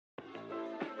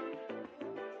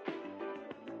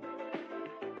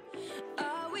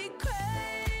Are we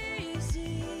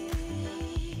crazy?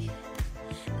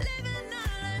 Living our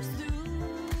lives through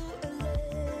a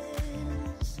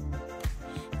lens.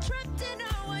 Trapped in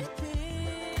our white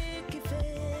picket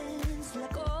fence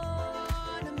like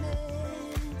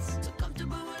ornaments. So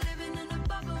comfortable we're living in a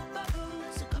bubble.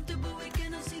 So comfortable we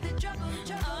cannot see the trouble.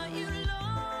 Are you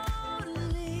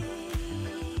lonely?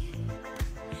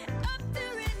 Up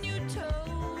there in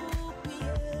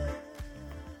utopia.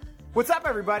 What's up,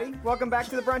 everybody? Welcome back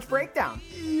to the Brunch Breakdown.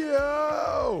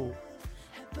 Yo!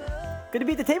 Good to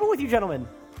be at the table with you, gentlemen.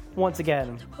 Once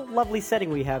again, a lovely setting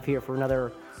we have here for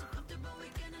another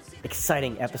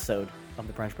exciting episode of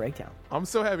the Brunch Breakdown. I'm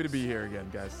so happy to be here again,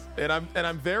 guys. And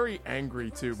I'm very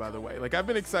angry too, by the way. Like, I've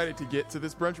been excited to get to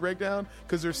this Brunch Breakdown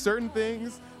because there's certain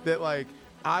things that, like,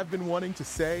 I've been wanting to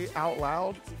say out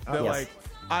loud that, Yes. like,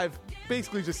 I've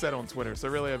basically just said on Twitter. So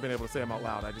really, I've been able to say them out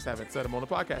loud. I just haven't said them on the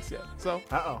podcast yet. So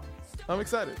Uh-oh. I'm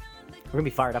excited. We're going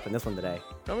to be fired up in this one today.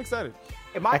 I'm excited.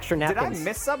 Extra Did I napkins.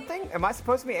 miss something? Am I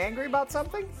supposed to be angry about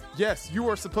something? Yes, you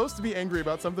are supposed to be angry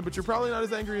about something, but you're probably not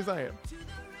as angry as I am.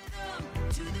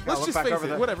 Let's look just back face over it.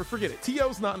 the- Whatever, forget it.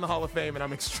 T.O.'s not in the Hall of Fame, and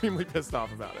I'm extremely pissed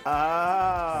off about it. Oh.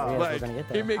 Yes, we're Like, gonna get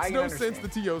there. it makes I can no understand.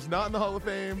 sense that T.O.'s not in the Hall of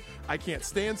Fame. I can't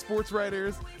stand sports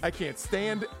writers. I can't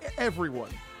stand everyone.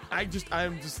 I'm just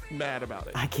mad about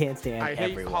it. I can't stand I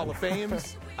hate everyone. Hall of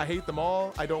Fames. I hate them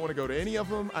all. I don't want to go to any of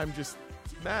them. I'm just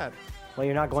mad. Well,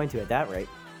 you're not going to at that rate.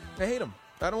 I hate them.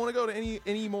 I don't want to go to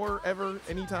any more ever,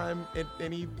 anytime, at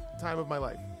any time of my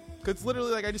life. Because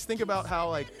literally, like, I just think about how,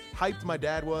 like, hyped my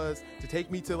dad was to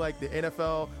take me to, like, the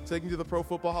NFL, to take me to the Pro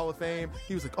Football Hall of Fame.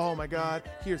 He was like, oh my God,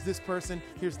 here's this person,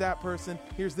 here's that person,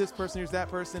 here's this person, here's that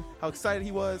person. How excited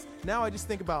he was. Now I just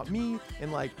think about me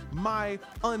and, like, my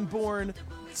unborn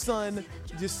son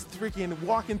just freaking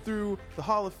walking through the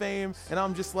Hall of Fame, and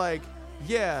I'm just like,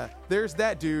 yeah, there's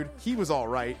that dude. He was all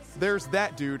right. There's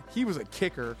that dude. He was a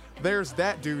kicker. There's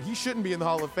that dude. He shouldn't be in the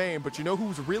Hall of Fame, but you know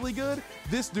who's really good?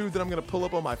 This dude that I'm going to pull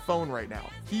up on my phone right now.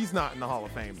 He's not in the Hall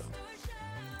of Fame, though.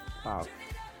 Wow.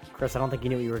 Chris, I don't think you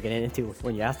knew what you were getting into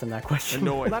when you asked him that question.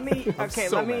 Annoyed. Let me I'm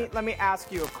so mad. let me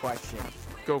ask you a question.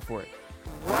 Go for it.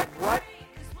 What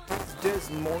does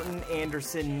Morton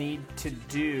Anderson need to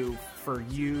do for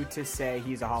you to say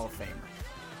he's a Hall of Famer?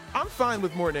 I'm fine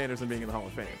with Morton Anderson being in the Hall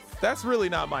of Fame. That's really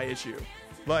not my issue.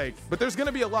 Like, but there's going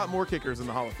to be a lot more kickers in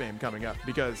the Hall of Fame coming up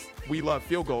because we love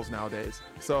field goals nowadays.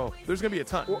 So there's going to be a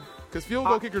ton because field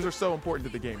goal kickers are so important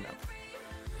to the game now.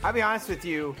 I'll be honest with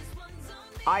you.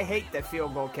 I hate that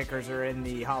field goal kickers are in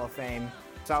the Hall of Fame,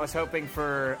 so I was hoping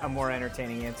for a more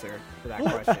entertaining answer to that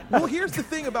question. Well, here's the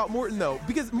thing about Morton, though,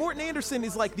 because Morton Anderson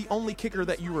is like the only kicker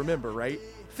that you remember, right?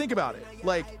 Think about it.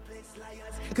 Like,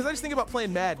 because I just think about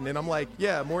playing Madden, and I'm like,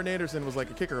 yeah, Morton Anderson was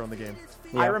like a kicker on the game.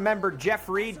 I remember Jeff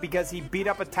Reed because he beat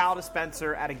up a towel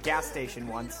dispenser at a gas station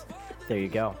once. There you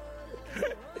go.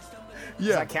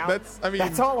 Yeah, That count?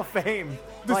 that's Hall of Fame.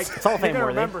 Like, It's Hall of Fame you're gonna worthy.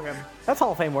 remember him. That's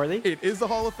Hall of Fame worthy. it is a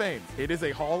Hall of Fame. It is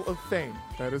a Hall of Fame.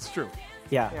 That is true.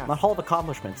 Yeah, Yeah. not Hall of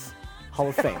Accomplishments. Hall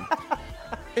of Fame.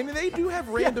 And they do have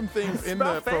random things in the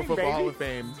about Pro fame, Football Hall baby. of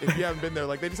Fame. If you haven't been there,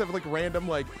 like they just have like random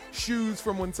like shoes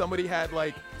from when somebody had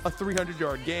like a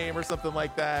 300-yard game or something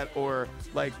like that, or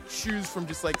like shoes from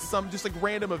just like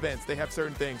random events. They have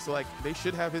certain things. So like they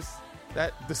should have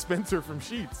that dispenser from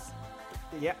Sheets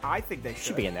Yeah, I think they should.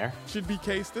 Should be in there. should be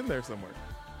cased in there somewhere.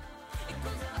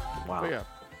 Wow. But yeah,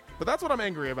 but that's what I'm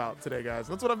angry about today, guys.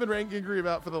 That's what I've been angry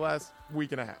about for the last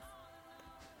week and a half.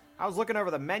 I was looking over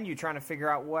the menu trying to figure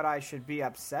out what I should be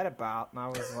upset about, and I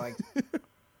was like,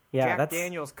 Yeah, Jack that's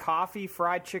Daniel's coffee,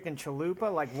 fried chicken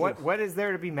chalupa. Like, what is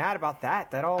there to be mad about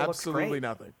that? That all looks Absolutely great.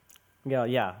 nothing.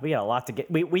 yeah, we got a lot to get.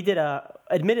 We did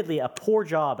admittedly a poor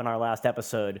job in our last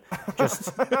episode,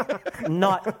 just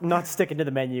not sticking to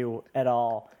the menu at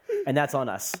all, and that's on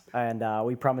us. And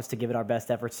we promised to give it our best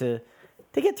efforts to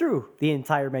get through the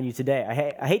entire menu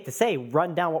today. I hate to say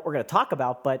run down what we're going to talk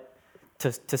about, but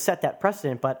to set that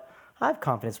precedent, but I have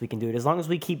confidence we can do it as long as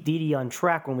we keep Didi on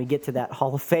track when we get to that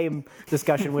Hall of Fame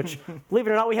discussion, which, believe it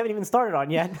or not, we haven't even started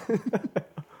on yet.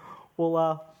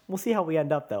 We'll see how we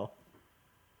end up, though.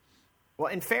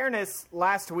 Well, in fairness,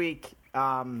 last week,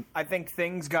 I think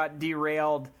things got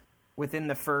derailed within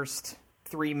the first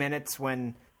 3 minutes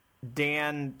when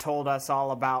Dan told us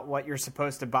all about what you're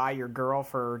supposed to buy your girl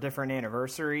for different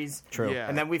anniversaries. True. Yeah.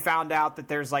 And then we found out that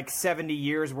there's like 70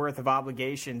 years worth of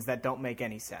obligations that don't make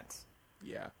any sense.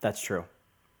 Yeah. That's true.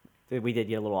 We did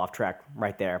get a little off track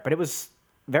right there, but it was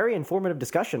very informative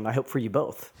discussion. I hope for you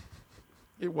both.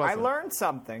 It I wasn't. learned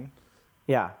something.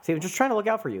 Yeah. See, I'm just trying to look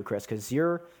out for you, Chris, because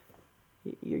you're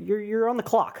on the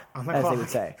clock, On the as clock. they would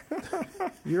say.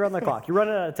 You're on the clock. You're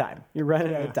running out of time.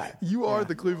 You are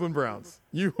the Cleveland Browns.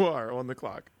 You are on the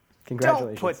clock.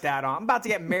 Congratulations. Don't put that on. I'm about to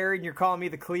get married and you're calling me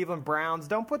the Cleveland Browns.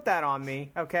 Don't put that on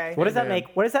me, okay? What does that man.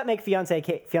 make? What does that make fiance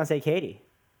Katie?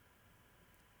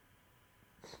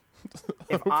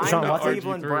 If Deshaun I'm the Watson?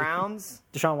 Cleveland RG3. Browns,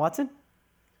 Deshaun Watson?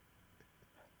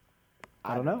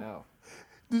 I don't know. no.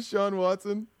 Deshaun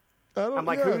Watson. I'm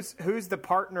like, yeah. who's the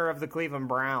partner of the Cleveland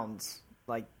Browns?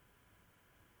 Like,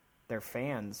 they're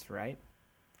fans, right?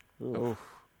 Ooh.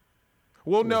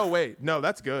 Well, no, wait. No,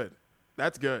 that's good.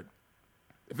 That's good.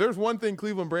 If there's one thing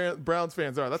Cleveland Browns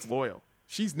fans are, that's loyal.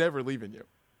 She's never leaving you.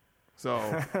 So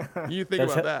you think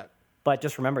Those about that. But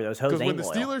just remember, those hoes Because ain't when the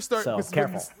loyal. Steelers start, so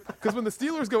careful. because when the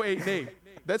Steelers go 8-8,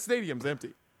 that stadium's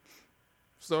empty.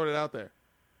 Just throwing it out there.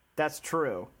 That's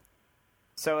true.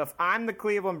 So if I'm the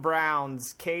Cleveland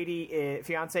Browns,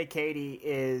 fiance Katie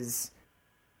is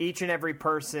each and every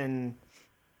person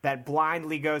that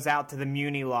blindly goes out to the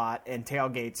Muni lot and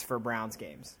tailgates for Browns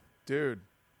games. Dude,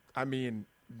 I mean,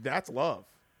 that's love.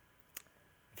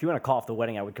 If you want to call off the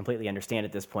wedding, I would completely understand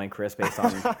at this point, Chris, based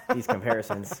on these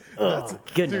comparisons. Oh,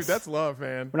 goodness. Dude, that's love,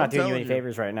 man. We're not I'm doing you telling any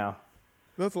favors right now.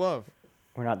 That's love.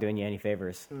 We're not doing you any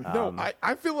favors. No,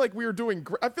 I feel like we are doing.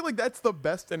 I feel like that's the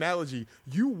best analogy.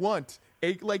 You want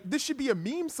this should be a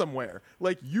meme somewhere.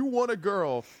 Like you want a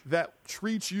girl that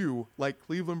treats you like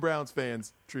Cleveland Browns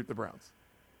fans treat the Browns.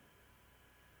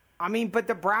 I mean, but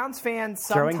the Browns fans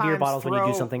Throwing sometimes beer bottles when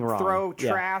you do something wrong. throw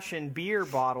Yeah. trash and beer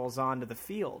bottles onto the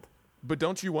field. But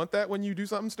don't you want that when you do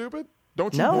something stupid?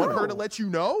 Don't you No. want her to let you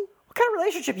know? What kind of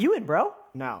relationship you in, bro?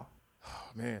 No. Oh,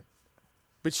 man.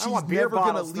 But she's want beer never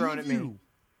gonna bottles thrown leave at me. you.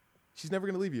 She's never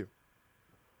gonna leave you.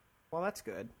 Well, that's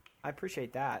good. I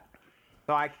appreciate that.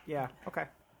 So okay.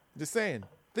 Just saying.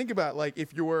 Think about like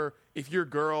if your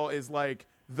girl is like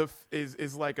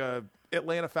is like a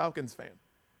Atlanta Falcons fan.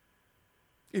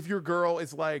 If your girl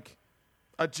is like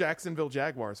a Jacksonville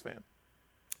Jaguars fan.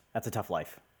 That's a tough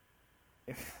life.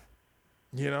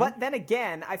 You know? But then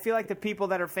again, I feel like the people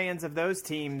that are fans of those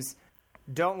teams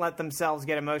don't let themselves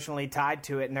get emotionally tied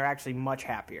to it, and they're actually much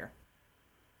happier.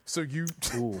 So you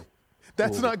Ooh.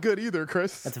 that's not good either,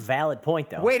 Chris. That's a valid point,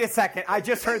 though. Wait a second. I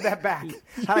just heard that back.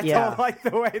 I Yeah. don't like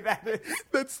the way that is.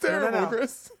 That's terrible, no.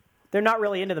 Chris. They're not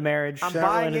really into the marriage. I'm They're not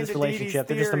really buying into this into Dee Dee's relationship.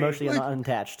 They're just theory. emotionally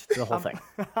unattached to the whole thing.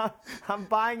 I'm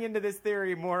buying into this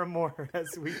theory more and more as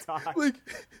we talk. Like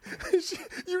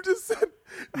you just said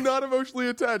not emotionally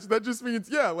attached. That just means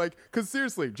because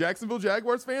seriously, Jacksonville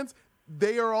Jaguars fans,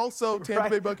 they are also Tampa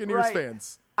Bay Buccaneers right.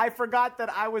 fans. I forgot that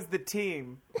I was the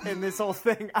team in this whole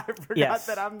thing. I forgot Yes.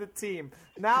 that I'm the team.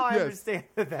 Now I Yes. understand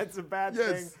that that's a bad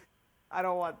Yes. thing. I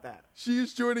don't want that. She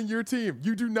is joining your team.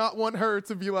 You do not want her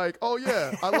to be like, oh,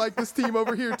 yeah, I like this team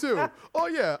over here, too. Oh,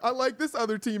 yeah, I like this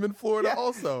other team in Florida Yeah.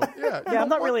 also. Yeah, Yeah, I'm don't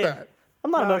not want really. that.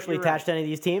 I'm not No, emotionally you're attached to any of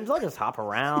these teams. I'll just hop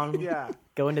around. Yeah.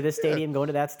 Go into this stadium. Go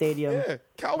into that stadium. Yeah,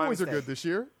 Cowboys are mistake. good this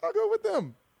year. I'll go with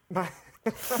them. My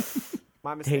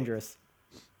mistake. Dangerous.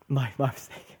 My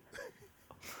mistake.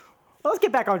 Well, let's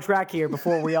get back on track here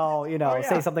before we all, yeah.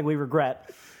 say something we regret.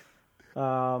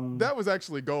 That was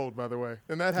actually gold, by the way.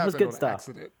 And that was happened good on stuff.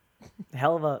 accident.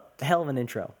 Hell of an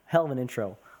intro.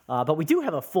 But we do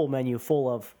have a full menu full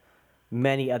of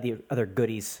many of the other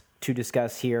goodies to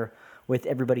discuss here with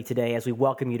everybody today as we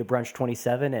welcome you to Brunch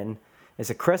 27. And as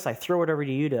a Chris, I throw it over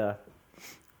to you to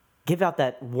give out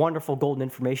that wonderful golden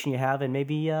information you have and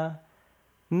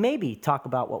maybe talk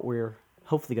about what we're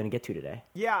hopefully going to get to today.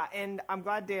 Yeah, and I'm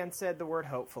glad Dan said the word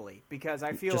hopefully, because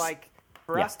I feel Just- like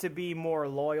for yeah. us to be more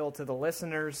loyal to the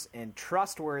listeners and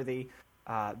trustworthy,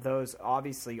 those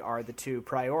obviously are the two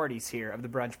priorities here of the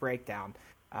Brunch Breakdown,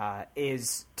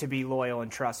 is to be loyal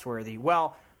and trustworthy.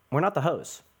 Well, We're not the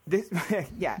hose. and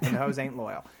the hose ain't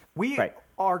loyal. We Right.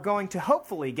 are going to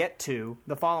hopefully get to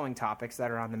the following topics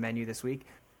that are on the menu this week.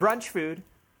 Brunch food,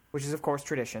 which is, of course,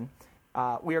 tradition.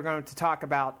 We are going to talk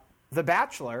about The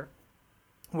Bachelor,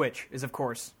 which is, of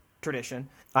course, tradition.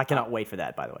 I cannot wait for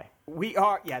that, by the way.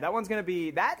 That one's going to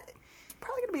be,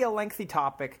 probably going to be a lengthy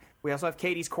topic. We also have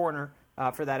Katie's Corner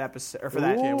for that episode, or for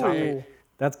that topic. Ooh,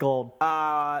 that's gold.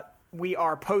 We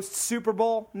are post Super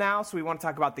Bowl now, so we want to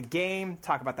talk about the game,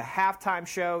 talk about the halftime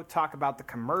show, talk about the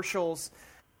commercials,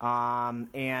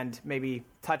 and maybe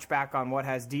touch back on what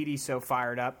has Dee Dee so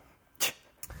fired up.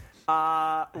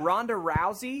 Ronda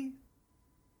Rousey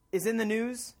is in the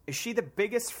news. Is she the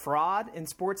biggest fraud in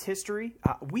sports history?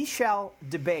 We shall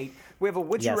debate. We have a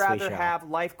Would Yes, You we Rather shall. Have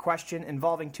life question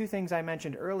involving two things I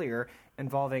mentioned earlier,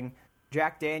 involving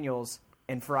Jack Daniels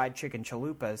and fried chicken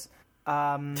chalupas.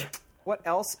 What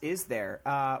else is there?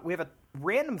 We have a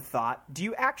random thought. Do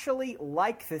you actually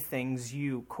like the things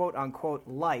you quote-unquote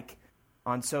like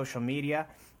on social media?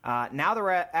 Now that we're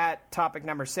at topic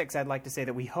number 6, I'd like to say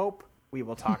that we hope we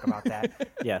will talk about that.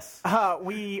 Yes.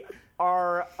 We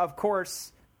are, of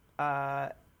course,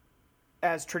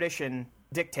 as tradition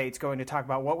dictates, going to talk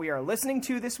about what we are listening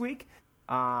to this week,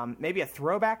 maybe a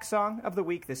throwback song of the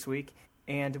week this week,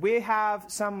 and we have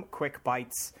some quick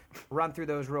bites. Run through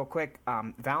those real quick.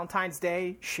 Valentine's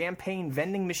Day, champagne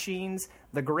vending machines,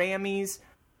 the Grammys,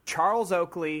 Charles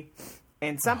Oakley,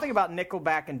 and something about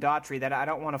Nickelback and Daughtry that I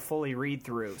don't want to fully read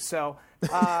through. So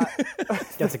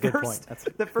That's a good point. That's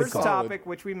the first solid. topic,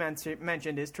 which we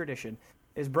mentioned is tradition,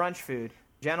 is brunch food.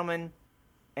 Gentlemen,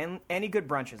 any good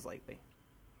brunches lately?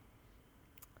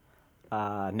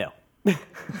 No.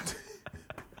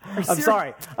 I'm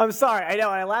sorry. I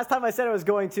know. And last time I said I was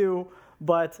going to,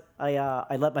 but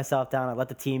I let myself down. I let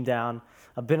the team down.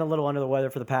 I've been a little under the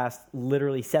weather for the past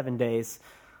literally 7 days.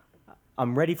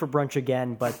 I'm ready for brunch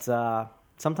again, but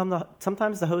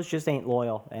sometimes the host just ain't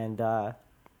loyal, and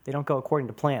they don't go according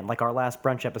to plan, like our last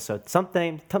brunch episode.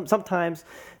 Sometimes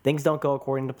things don't go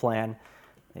according to plan.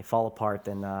 They fall apart,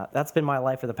 and that's been my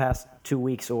life for the past 2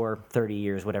 weeks or 30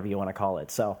 years, whatever you want to call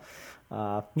it. So,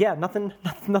 nothing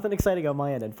exciting on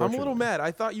my end, I'm unfortunately. a little mad.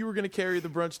 I thought you were going to carry the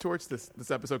brunch torch this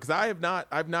episode because I've not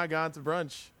gone to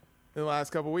brunch in the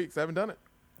last couple weeks. I haven't done it.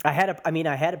 I had a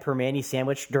Permani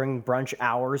sandwich during brunch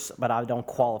hours, but I don't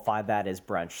qualify that as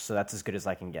brunch, so that's as good as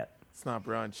I can get. It's not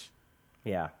brunch.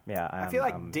 Yeah. I feel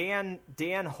like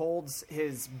Dan holds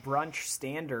his brunch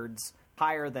standards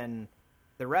higher than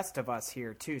the rest of us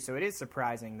here too. So it is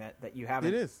surprising that you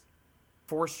haven't It is.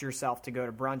 forced yourself to go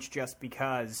to brunch just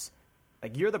because,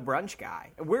 like, you're the brunch guy.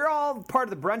 We're all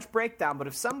part of the brunch breakdown, but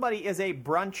if somebody is the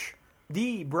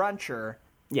bruncher,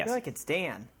 Yes. I feel like it's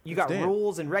Dan. You got Dan.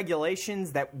 rules and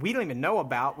regulations that we don't even know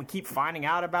about. We keep finding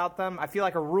out about them. I feel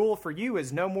like a rule for you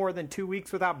is no more than 2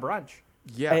 weeks without brunch.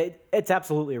 Yeah. It's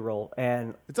absolutely a rule,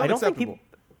 and It's I don't think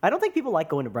unacceptable. people like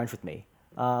going to brunch with me.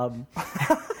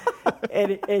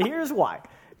 And here's why.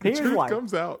 The truth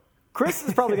comes out. Chris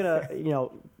is probably gonna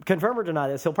confirm or deny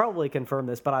this. He'll probably confirm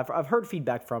this, but I've heard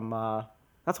feedback from.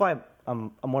 That's why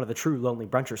I'm one of the true lonely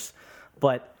brunchers,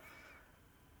 but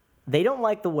they don't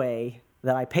like the way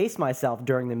that I pace myself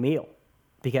during the meal,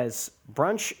 because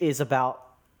brunch is about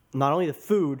not only the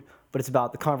food, but it's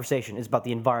about the conversation. It's about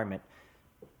the environment.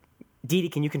 Didi,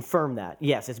 can you confirm that?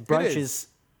 Yes, it's brunch It is.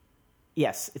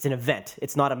 Yes, it's an event.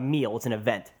 It's not a meal. It's an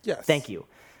event. Yes. Thank you.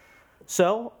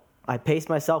 So I pace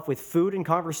myself with food and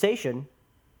conversation,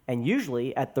 and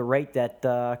usually at the rate that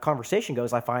conversation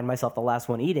goes, I find myself the last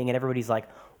one eating, and everybody's like,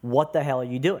 "What the hell are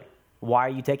you doing? Why are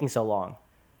you taking so long?"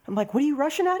 I'm like, "What are you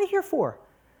rushing out of here for?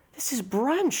 This is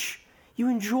brunch. You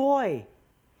enjoy.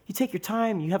 You take your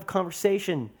time. You have a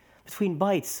conversation between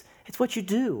bites. It's what you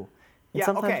do." And Yeah,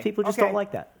 sometimes okay, people just okay. don't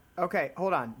like that. Okay,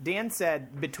 hold on. Dan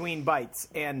said between bites,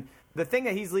 and the thing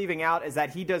that he's leaving out is that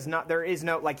he does not. There is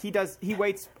no he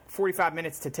waits 45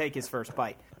 minutes to take his first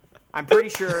bite. I'm pretty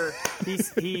sure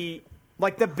the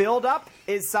build up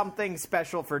is something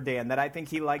special for Dan that I think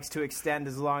he likes to extend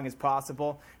as long as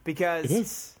possible, because It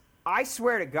is. I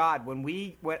swear to God,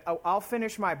 I'll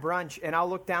finish my brunch and I'll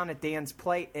look down at Dan's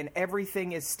plate and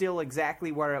everything is still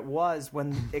exactly where it was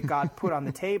when it got put on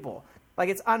the table. Like,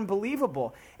 it's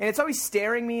unbelievable. And it's always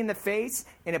staring me in the face,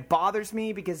 and it bothers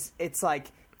me because it's like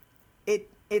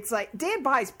Dan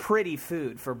buys pretty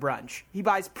food for brunch. He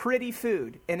buys pretty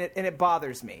food, and it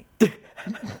bothers me. I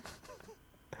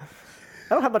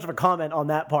don't have much of a comment on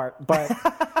that part, but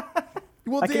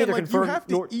Well, I can Dan, neither like, you confirm have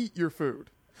to nor- eat your food.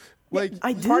 Like,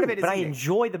 I do. Part of it is but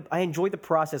eating. I enjoy the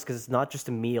process because it's not just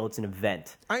a meal; it's an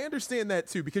event. I understand that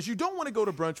too, because you don't want to go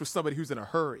to brunch with somebody who's in a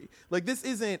hurry. Like, this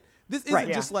isn't Right,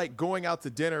 yeah. just like going out to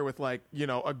dinner with, like,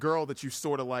 a girl that you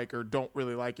sort of like or don't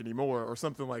really like anymore or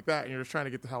something like that, and you're just trying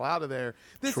to get the hell out of there.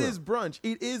 This True. is brunch.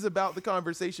 It is about the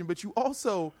conversation, but you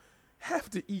also have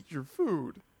to eat your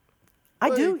food.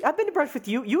 I do. Like- I've been to brunch with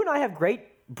you. You and I have great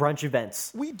brunch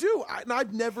events. We do. And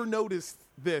I've never noticed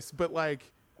this, but like,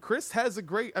 Chris has a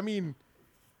great. I mean,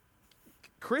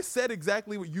 Chris said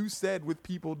exactly what you said with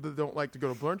people that don't like to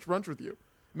go to brunch with you.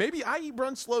 Maybe I eat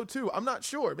brunch slow too. I'm not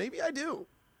sure. Maybe I do,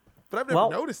 but I've never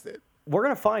Well, noticed it. We're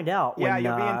gonna find out. Yeah, when,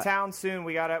 you'll be in town soon.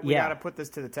 We gotta put this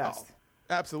to the test.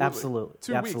 Absolutely. Absolutely.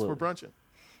 2 weeks Absolutely. we're brunching.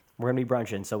 We're gonna be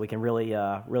brunching, so we can really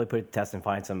put it to the test and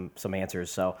find some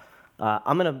answers. So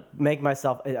I'm gonna make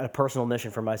myself a personal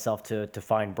mission for myself to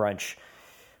find brunch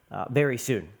very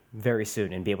soon,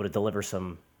 and be able to deliver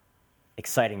some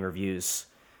exciting reviews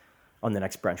on the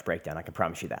next brunch breakdown. I can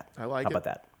promise you that. I like How it. about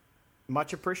that?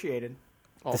 Much appreciated.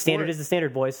 All The for standard it. is the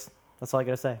standard, boys. That's all I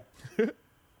gotta say.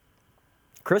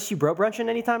 Chris, you bro brunching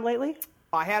anytime lately?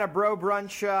 I had a bro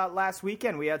brunch last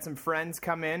weekend. We had some friends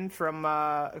come in from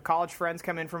college friends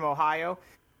come in from Ohio.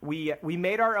 We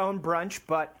made our own brunch,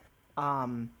 but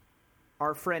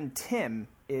our friend Tim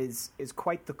is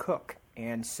quite the cook,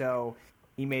 and so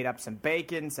he made up some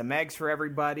bacon, some eggs for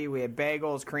everybody. We had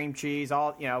bagels, cream cheese,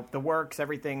 all the works.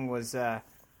 Everything was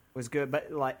good, but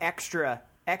like extra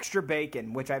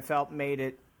bacon, which I felt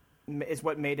is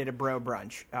what made it a bro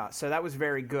brunch. So that was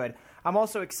very good. I'm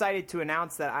also excited to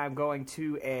announce that I'm going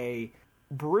to a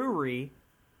brewery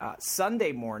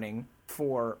Sunday morning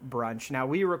for brunch. Now,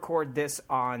 we record this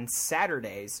on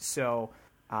Saturdays, so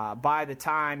by the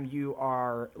time you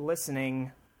are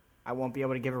listening, I won't be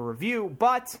able to give a review,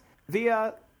 but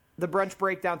via the Brunch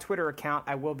Breakdown Twitter account,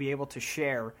 I will be able to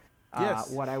share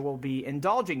what I will be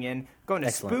indulging in. Going to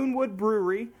Excellent. Spoonwood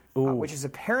Brewery, which is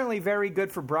apparently very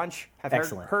good for brunch. I've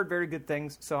heard very good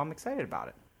things, so I'm excited about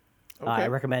it. Okay. I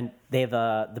recommend they have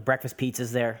the breakfast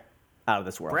pizzas there, out of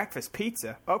this world. Breakfast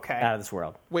pizza, okay. Out of this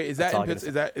world. Wait, is That's that all in I'm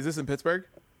gonna say. is this in Pittsburgh?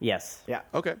 Yes. Yeah.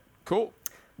 Okay, cool.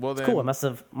 Well then, Cool.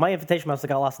 My invitation must have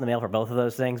got lost in the mail for both of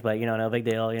those things, but no big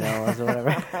deal. So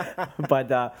whatever.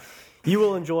 But you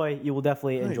will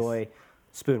definitely enjoy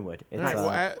Spoonwood. It's, Nice.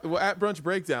 Well, at Brunch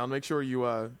Breakdown, make sure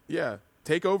you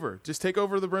take over. Just take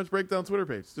over the Brunch Breakdown Twitter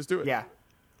page. Just do it. Yeah.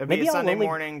 It'll Maybe be a I'll Sunday only-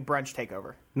 morning brunch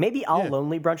takeover. Maybe I'll Yeah.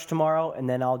 lonely brunch tomorrow, and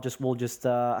then we'll just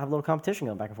have a little competition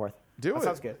going back and forth. Do That it.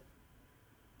 sounds good.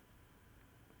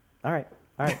 All right.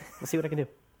 Let's see what I can do.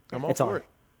 I'm all It's for on. it.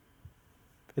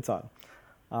 It's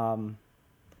on.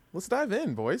 Let's dive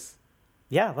in, boys.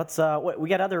 Yeah, let's. We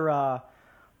got other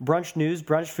brunch news,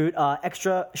 brunch food.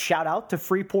 Extra shout out to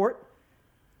Freeport.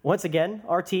 Once again,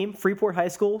 our team, Freeport High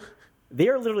School, they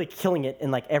are literally killing it in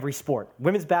like every sport.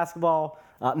 Women's basketball,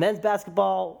 men's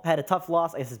basketball had a tough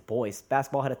loss. I guess it's boys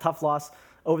basketball had a tough loss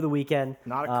over the weekend.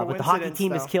 Not a but the hockey coincidence,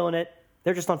 team is though. killing it.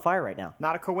 They're just on fire right now.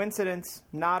 Not a coincidence.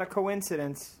 Not a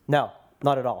coincidence. No,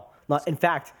 not at all. Not in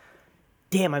fact.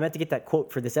 Damn, I meant to get that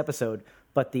quote for this episode,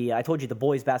 but I told you the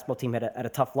boys basketball team had a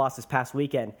tough loss this past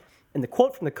weekend, and the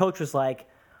quote from the coach was like,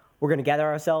 "We're going to gather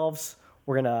ourselves,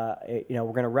 we're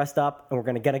gonna rest up, and we're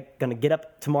gonna get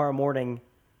up tomorrow morning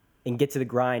and get to the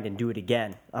grind and do it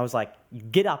again." I was like, "You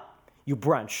get up, you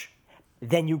brunch,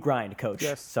 then you grind, coach."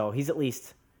 Yes. So he's at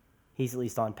least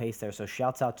on pace there. So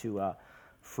shouts out to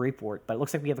Freeport, but it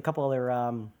looks like we have a couple other.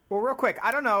 Well, real quick,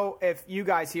 I don't know if you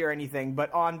guys hear anything,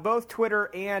 but on both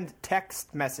Twitter and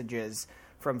text messages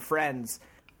from friends,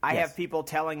 I Yes. have people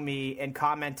telling me and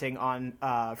commenting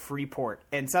on Freeport.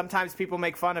 And sometimes people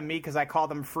make fun of me because I call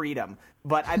them Freedom.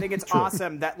 But I think it's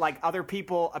awesome that like other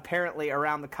people apparently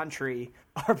around the country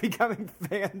are becoming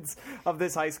fans of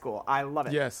this high school. I love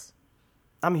it. Yes.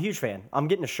 I'm a huge fan. I'm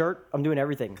getting a shirt. I'm doing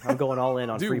everything. I'm going all in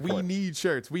on Dude, Freeport. we need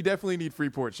shirts. We definitely need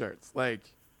Freeport shirts. Like,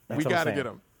 That's we what I'm got to saying. get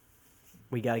them.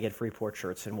 We got to get Freeport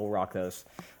shirts, and we'll rock those.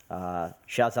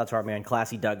 Shouts out to our man,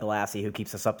 Classy Doug Galassi, who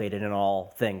keeps us updated in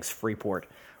all things Freeport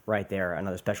right there.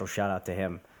 Another special shout out to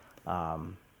him.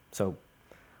 So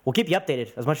we'll keep you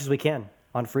updated as much as we can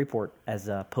on Freeport as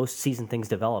postseason things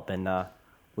develop, and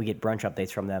we get brunch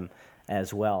updates from them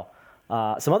as well.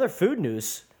 Some other food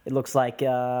news. It looks like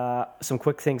some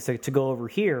quick things to go over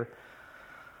here.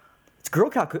 It's Girl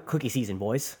Scout cookie season,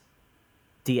 boys.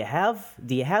 Do you have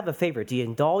a favorite? Do you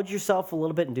indulge yourself a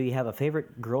little bit, and do you have a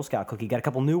favorite Girl Scout cookie? Got a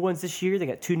couple new ones this year. They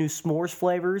got 2 new s'mores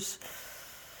flavors.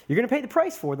 You're going to pay the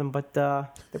price for them, but they're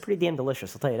pretty damn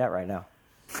delicious. I'll tell you that right now.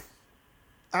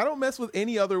 I don't mess with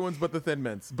any other ones but the Thin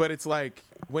Mints. But it's like,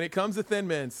 when it comes to Thin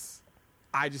Mints,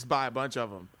 I just buy a bunch of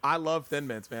them. I love Thin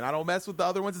Mints, man. I don't mess with the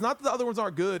other ones. It's not that the other ones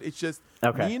aren't good. It's just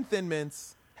Okay. me and Thin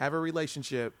Mints have a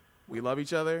relationship. We love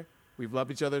each other. We've loved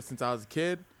each other since I was a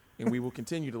kid, and we will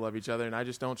continue to love each other, and I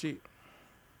just don't cheat.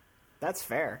 That's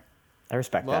fair. I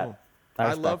respect Love that. 'em. I I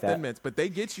respect love that. Thin Mints, but they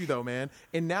get you though, man.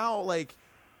 And now, like,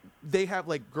 they have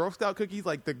like Girl Scout cookies.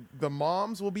 Like the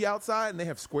moms will be outside, and they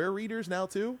have square readers now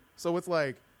too. So it's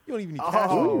like you don't even need cash.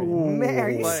 Oh, anymore. man. Are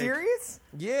you Like- serious?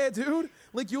 Yeah, dude.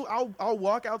 Like I'll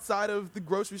walk outside of the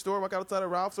grocery store, walk outside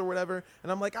of Ralph's or whatever,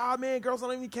 and I'm like, man, girls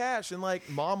don't even need cash. And like,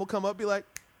 mom will come up, be like,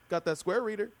 got that square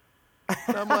reader.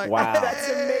 And I'm like, Wow. That's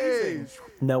amazing.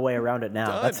 No way around it now.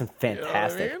 done. That's You know what I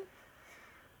fantastic. mean?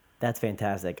 That's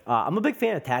fantastic. I'm a big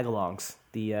fan of tagalongs,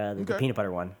 the Okay. peanut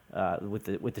butter one with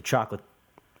the chocolate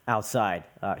outside.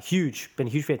 Been a huge fan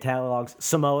of tagalongs.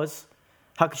 Samoas.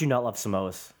 How could you not love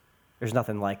Samoas? There's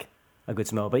nothing like a good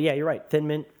Samoa. But yeah, you're right. Thin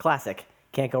Mint, classic.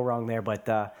 Can't go wrong there. But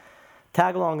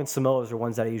tagalong and Samoas are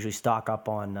ones that I usually stock up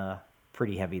on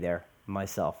pretty heavy there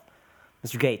myself.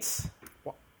 Mr. Gates,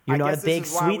 you're I not a guess this big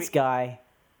is why sweets guy,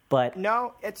 but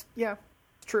No, it's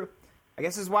true. I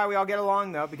guess this is why we all get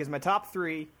along though, because my top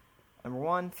 3, number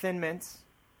 1, Thin Mints,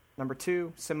 Number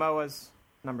 2, Samoas.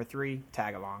 Number 3,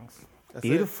 tagalongs. That's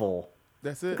Beautiful.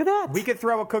 That's it. Look at that. We could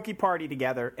throw a cookie party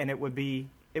together, and it would be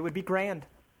grand.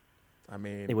 I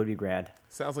mean, It would be grand.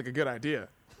 sounds like a good idea.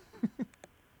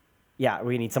 Yeah,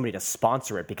 we need somebody to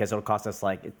sponsor it because it'll cost us it's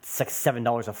like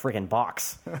 $7 a freaking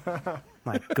box.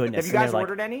 My goodness. Have you And guys they're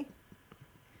ordered any?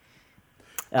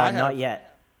 I have. Not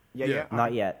yet. Yeah.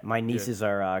 Not yet. My nieces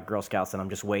are Girl Scouts, and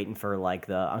I'm just waiting for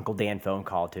the Uncle Dan phone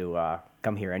call to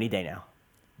come here any day now.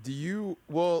 Do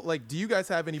you guys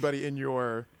have anybody in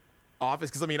your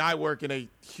office? Because I mean, I work in a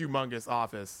humongous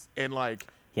office, and Yeah,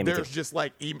 me there's too. just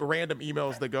random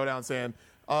emails that go down saying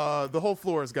the whole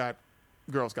floor has got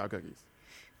Girl Scout cookies.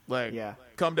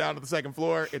 Come down to the second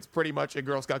floor. It's pretty much a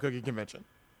Girl Scout cookie convention.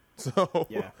 So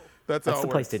that's how That's the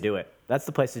it place works. to do it. That's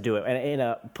the place to do it. And in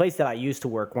a place that I used to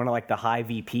work, one of the high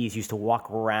VPs used to walk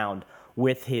around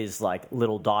with his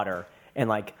little daughter,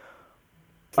 and are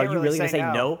you really really gonna say say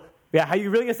no. no? Yeah, how you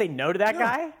really gonna say no to that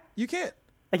guy? You can't.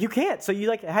 You can't. So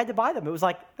you had to buy them. It was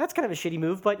that's kind of a shitty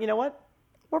move, but you know what?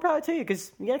 More power to you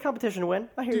because you got a competition to win.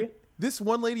 I hear you. This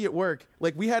one lady at work,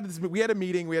 we had a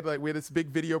meeting, we had this big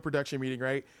video production meeting,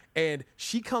 right? And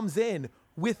she comes in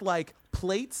with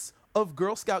plates of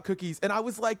Girl Scout cookies, and I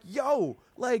was like, "Yo,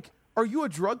 are you a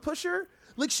drug pusher?"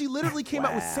 She literally came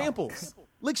out with samples.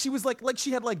 She was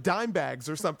she had dime bags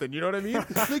or something, you know what I mean?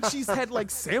 She's had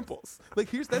samples.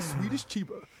 Here's that Swedish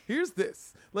Chiba. Here's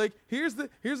this. Here's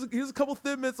a couple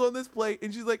Thin Mints on this plate,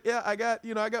 and she's like, "Yeah, I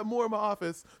got more in my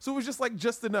office." So it was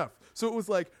just enough. So it was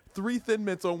 3 Thin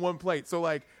Mints on one plate. So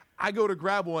I go to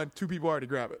grab one, 2 people already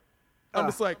grab it. I'm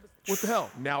just what the hell?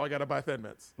 Now I gotta buy Thin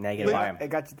Mints. Now you gotta buy them. It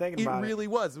got you thinking It about really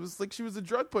was. It was she was a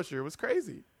drug pusher. It was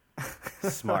crazy.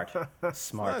 Smart.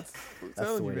 Nuts. I'm That's the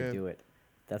telling way you, to man. do it.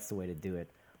 That's the way to do it.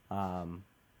 All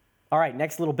right,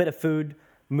 next little bit of food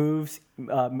moves.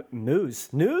 News.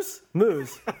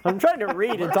 I'm trying to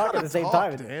read and talk at the same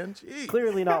time. It's Dan. Jeez.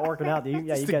 clearly not working out. You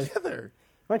guys. Together.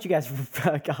 Why don't you guys?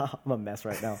 I'm a mess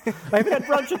right now. I haven't had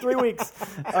brunch in 3 weeks.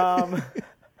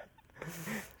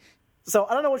 So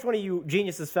I don't know which one of you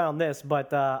geniuses found this, but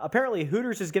apparently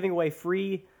Hooters is giving away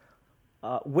free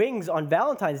wings on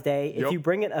Valentine's Day if Yep. you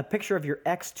bring in a picture of your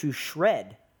ex to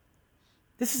shred.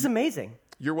 This is amazing.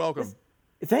 You're welcome.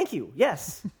 Thank you.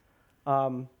 Yes.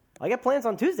 I got plans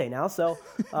on Tuesday now, so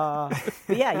but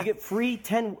yeah, you get free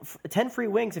 10 free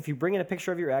wings if you bring in a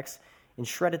picture of your ex and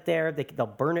shred it there. They'll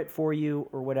burn it for you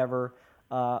or whatever.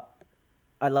 I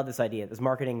love this idea. This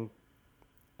marketing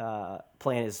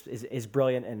plan is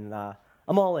brilliant, and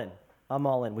I'm all in.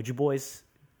 Would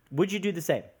you do the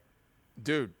same?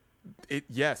 Dude,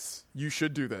 yes, you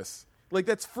should do this.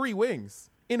 That's free wings.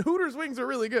 And Hooters wings are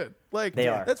really good. They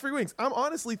are. That's free wings. I'm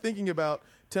honestly thinking about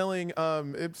telling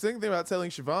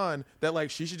Siobhan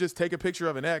that she should just take a picture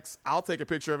of an ex. I'll take a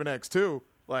picture of an ex too.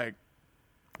 We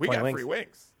got wings. free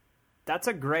wings. That's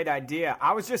a great idea.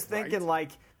 I was just thinking,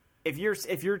 if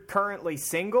you're currently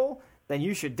single, then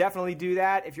you should definitely do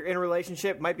that. If you're in a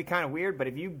relationship, it might be kind of weird, but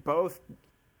if you both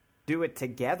do it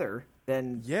together,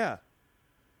 then Yeah.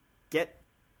 get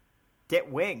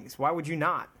wings. Why would you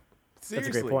not?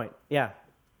 Seriously. That's a great point. Yeah.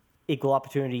 Equal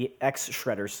opportunity ex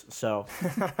shredders. So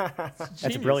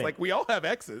Genius. brilliant. We all have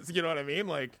exes. You know what I mean?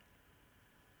 Might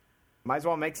as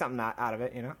well make something out of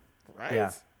it, Right?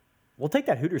 yeah, we'll take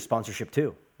that Hooters sponsorship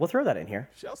too. We'll throw that in here.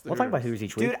 Shouts to We'll talk about Hooters.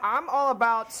 Hooters each week. Dude, I'm all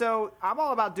about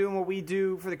doing what we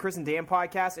do for the Chris and Dan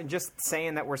podcast and just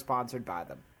saying that we're sponsored by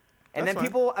them. And That's then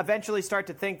fine. people eventually start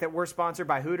to think that we're sponsored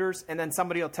by Hooters, and then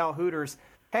somebody will tell Hooters,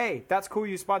 "Hey, that's cool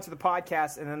you sponsor the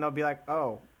podcast," and then they'll be like,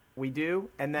 "Oh, we do?"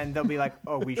 And then they'll be like,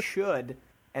 "Oh, we should."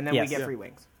 And then Yes. we get Yeah. free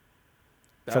wings.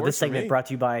 That So works this for segment me. brought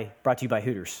to you by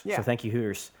Hooters. Yeah. So thank you,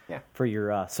 Hooters, Yeah. for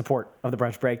your support of the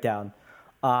Brunch Breakdown.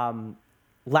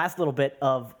 Last little bit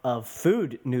of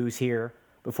food news here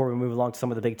before we move along to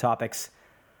some of the big topics.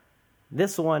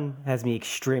 This one has me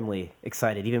extremely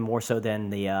excited, even more so than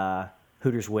the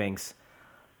Hooters wings.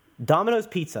 Domino's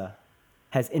Pizza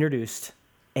has introduced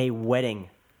a wedding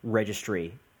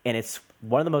registry, and it's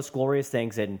one of the most glorious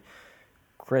things. And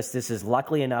Chris, this is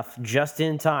luckily enough just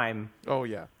in time Oh,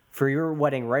 yeah. for your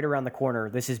wedding right around the corner.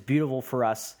 This is beautiful for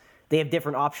us. They have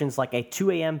different options like a 2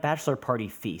 a.m. bachelor party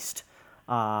feast.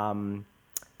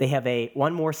 They have a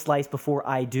one more slice before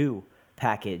I do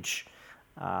package.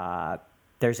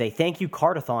 There's a thank you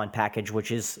cardathon package,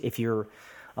 which is if you're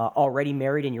already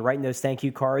married and you're writing those thank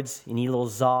you cards, you need a little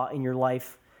za in your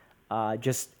life.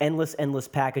 Just endless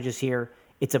packages here.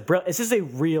 This is a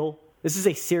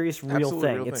serious real Absolutely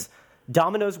thing. real It's thing.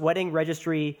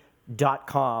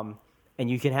 Domino'sWeddingRegistry.com, and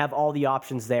you can have all the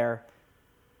options there.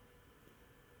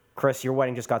 Chris, your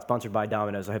wedding just got sponsored by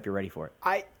Domino's. I hope you're ready for it.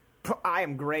 I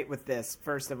am great with this,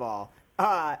 first of all.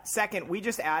 Second, we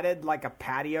just added like a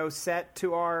patio set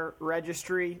to our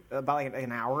registry about like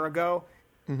an hour ago.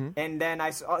 And then I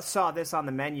saw this on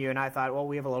the menu, and I thought, well,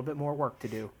 we have a little bit more work to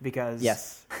do because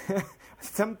Yes.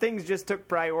 some things just took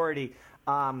priority.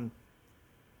 The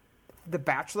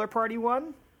bachelor party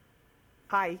one,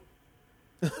 hi.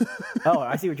 Oh,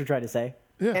 I see what you're trying to say.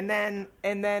 And then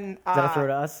Is that a throw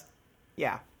to us?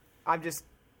 yeah,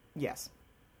 yes.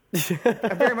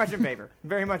 I'm very much in favor.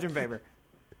 Very much in favor.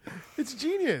 It's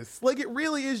genius. Like, it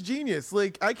really is genius.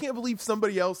 Like, I can't believe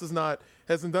somebody else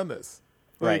hasn't done this.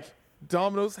 Like, Right.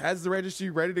 Domino's has the registry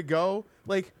ready to go.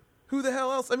 Like, who the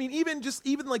hell else? I mean, even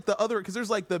like the other, because there's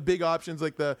like the big options,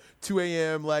 like the 2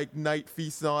 a.m. like night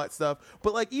feast and all that stuff.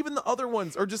 But like even the other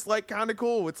ones are just like kind of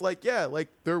cool. It's like, yeah, like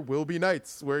there will be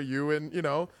nights where you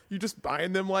just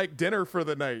buying them like dinner for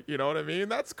the night. You know what I mean?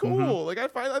 That's cool. Like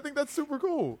I think that's super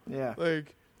cool. Yeah.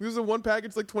 Like there's a one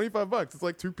package like $25. It's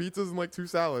like 2 pizzas and like 2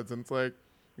 salads, and it's like,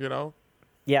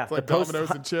 Yeah. it's like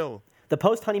Domino's and chill. The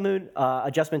post-honeymoon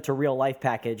adjustment to real life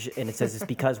package, and it says it's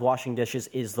because washing dishes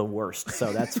is the worst.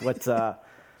 So that's what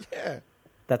Yeah.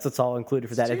 that's what's all included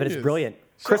for that. But it's Genius. brilliant.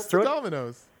 Shout out to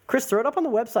Domino's. Chris, throw it up on the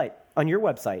website, on your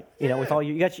website. With all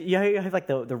you have like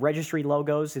the registry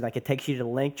logos, and like it takes you to the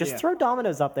link. Just Yeah. throw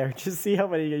Domino's up there. Just see how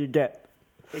many you get.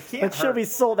 It can't It should hurt. be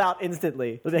sold out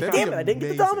instantly. Like, That'd damn be it, I didn't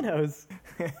get the amazing. Domino's.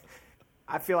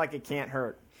 I feel like it can't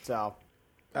hurt. So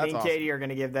That's me and awesome. Katie are going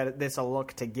to give this a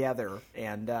look together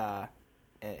and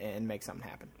make something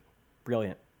happen.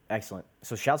 Brilliant. Excellent.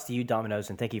 So shouts to you, Domino's,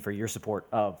 and thank you for your support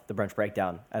of the Brunch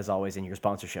Breakdown, as always, in your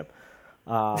sponsorship.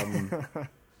 I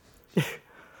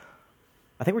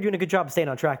think we're doing a good job of staying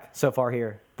on track so far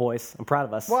here, boys. I'm proud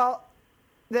of us. Well,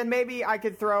 then maybe I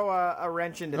could throw a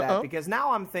wrench into that Uh-oh. because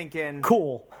now I'm thinking,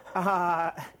 Cool.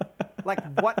 like,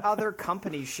 what other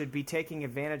companies should be taking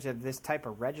advantage of this type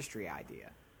of registry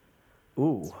idea?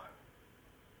 Ooh.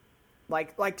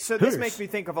 Like, so this Hooters. makes me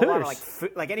think of a lot of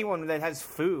Hooters. like anyone that has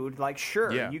food. Like,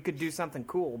 sure, Yeah. you could do something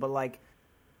cool, but like,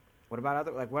 what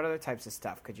about what other types of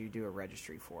stuff could you do a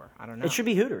registry for? I don't know. It should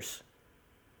be Hooters.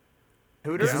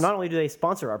 Hooters. Because not only do they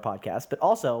sponsor our podcast, but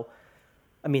also,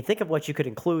 I mean, think of what you could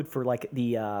include for like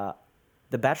the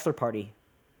bachelor party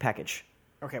package.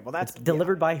 Okay, well that's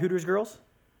Delivered by Hooters girls.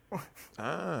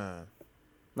 Ah,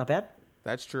 Not bad.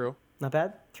 that's true. Not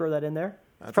bad. Throw that in there.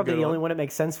 That's a Probably good the only one. one it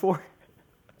makes sense for.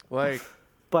 Like,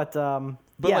 But but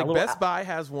yeah, like a little- Best Buy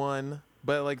has one.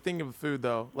 But like, think of food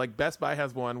though. Like Best Buy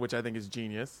has one, which I think is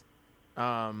genius.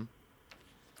 But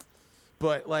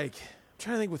like, I'm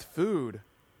trying to think with food.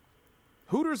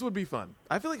 Hooters would be fun.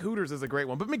 I feel like Hooters is a great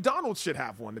one, but McDonald's should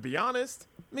have one, to be honest.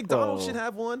 McDonald's Oh. should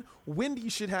have one.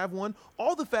 Wendy's should have one.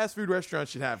 All the fast food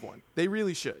restaurants should have one. They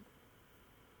really should.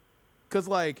 Cause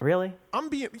like, Really? I'm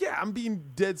being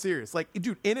dead serious. Like,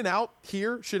 dude, In-N-Out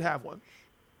here should have one.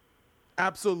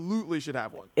 Absolutely should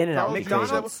have one. In-N-Out Probably would be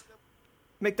crazy.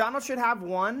 McDonald's should have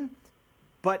one,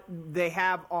 but they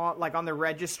have on the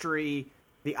registry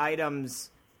the items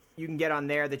you can get on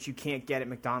there that you can't get at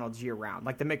McDonald's year round.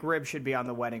 Like the McRib should be on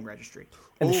the wedding registry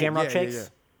And the Ooh, Shamrock yeah, Shakes? yeah.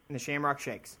 and the Shamrock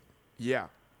Shakes. Yeah,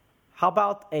 How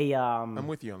about a I'm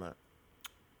with you on that.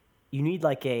 you need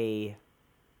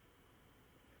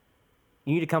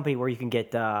a company where you can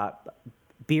get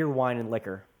beer, wine, and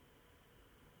liquor.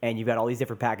 And you've got all these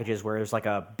different packages where there's like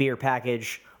a beer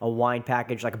package, a wine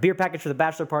package, like a beer package for the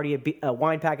bachelor party, a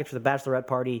wine package for the bachelorette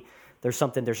party. There's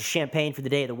a champagne for the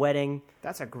day of the wedding,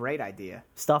 That's a great idea.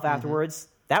 stuff afterwards.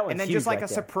 That one's And then huge just like right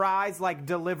a there. surprise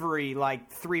delivery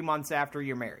 3 months after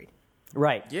you're married.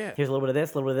 Right. Yeah. Here's a little bit of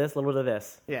this, a little bit of this, a little bit of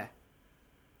this. Yeah.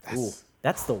 Ooh,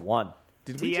 that's the one.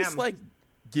 Did we TM. just like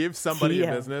give somebody a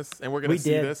TM. business and we're gonna We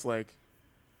see did. this like?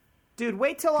 Dude,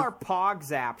 wait till our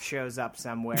Pogs app shows up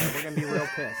somewhere. We're going to be real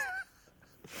pissed.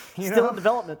 You Still know? in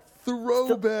development.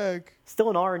 Throwback. Still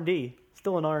in R&D.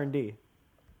 Still in R&D.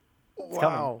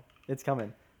 Wow, It's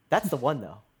coming. That's the one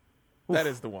though. that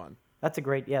is the one. That's a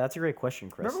great question,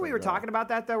 Chris. Remember we were talking about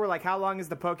that, though? We're like, how long is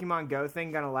the Pokemon Go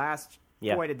thing going to last?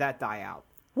 Yeah. Boy, did that die out.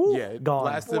 Woo, Yeah, it gone.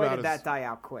 lasted Boy, about did that die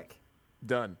out quick.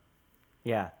 done.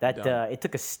 Yeah, that Done. it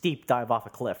took a steep dive off a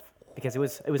cliff because it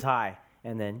was high,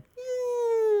 and then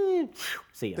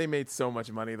see ya. They made so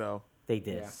much money though. They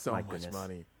did. So My much goodness.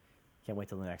 money. Can't wait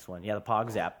till the next one. Yeah, the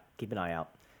Pogs app. Keep an eye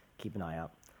out. Keep an eye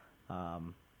out. All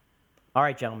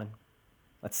right, gentlemen.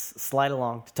 Let's slide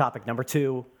along to topic number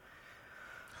 2.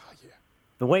 Oh yeah.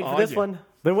 Been waiting for Oh, this yeah. one.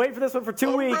 Been waiting for this one for 2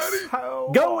 I'm weeks. ready.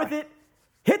 Oh, Go boy. with it.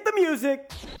 Hit the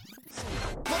music.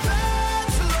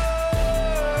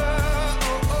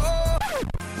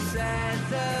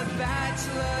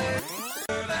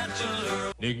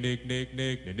 Nick, Nick, Nick,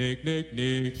 Nick, Nick, Nick, Nick,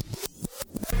 Nick.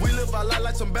 We live live our life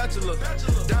like some bachelor.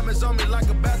 Diamonds on me like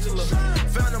a bachelor.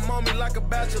 Phantom on me like a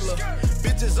bachelor.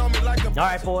 Bitches on me like a All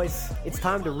right, boys, it's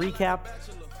time to recap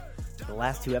the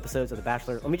last 2 episodes of The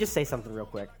Bachelor. Let me just say something real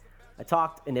quick. I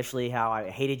talked initially how I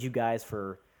hated you guys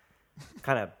for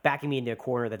kind of backing me into a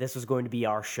corner that this was going to be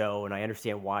our show, and I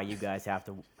understand why you guys have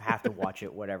to watch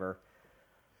it, whatever.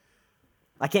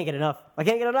 I can't get enough.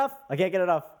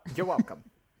 You're welcome.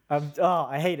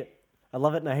 I hate it. I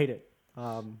love it and I hate it.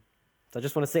 So I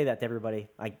just want to say that to everybody.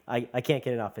 I can't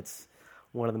get enough. It's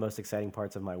one of the most exciting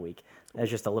parts of my week.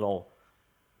 It's just a little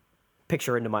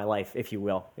picture into my life, if you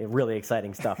will. Really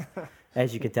exciting stuff,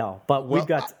 as you can tell. But we've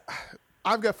got...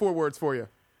 I've got 4 words for you.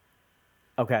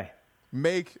 Okay.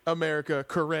 Make America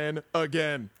Corinne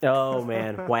again. Oh,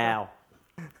 man. Wow.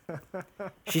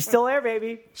 She's still there,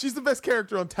 baby. She's the best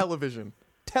character on television.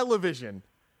 Television.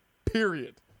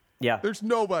 Period. Yeah. There's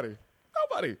nobody.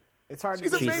 Nobody. It's hard She's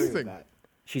to disagree with amazing. that.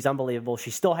 She's unbelievable.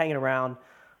 She's still hanging around.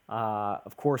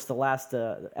 Of course, the last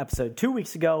episode 2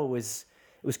 weeks ago it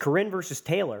was Corinne versus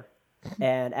Taylor.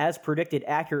 And as predicted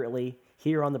accurately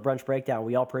here on the Brunch Breakdown,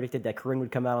 we all predicted that Corinne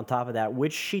would come out on top of that,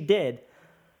 which she did.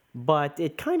 But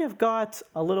it kind of got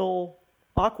a little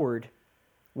awkward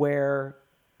where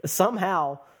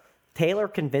somehow Taylor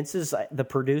convinces the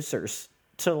producers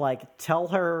to like tell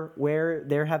her where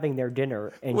they're having their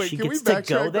dinner, and Wait, she can gets we to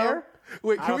go backtrack, there. though?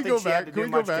 Wait, I can don't we think go she had back? to Can do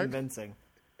we go much back? convincing.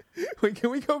 Wait,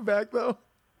 can we go back though?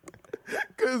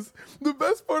 Because the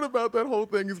best part about that whole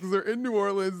thing is because they're in New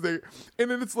Orleans,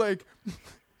 and then it's like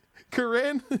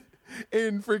Corinne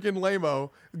and freaking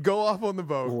Lamo go off on the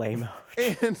boat, Lame.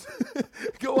 and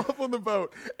go off on the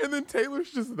boat, and then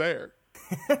Taylor's just there,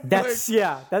 That's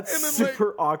Like, that's and then,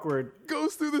 super awkward.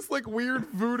 goes through this like weird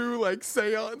voodoo like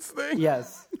seance thing.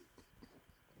 Yes.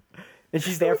 And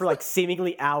she's there for like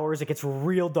seemingly hours. It gets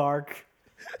real dark.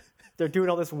 They're doing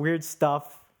all this weird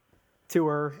stuff to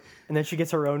her, and then she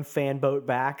gets her own fan boat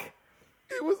back.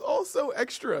 It was all so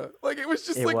extra. Like it was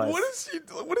just It like, was.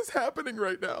 what is happening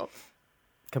right now?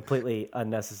 Completely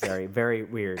unnecessary. Very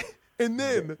weird. And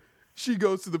then she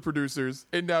goes to the producers,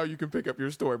 and now you can pick up your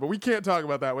story. But we can't talk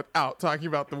about that without talking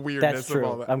about the weirdness That's of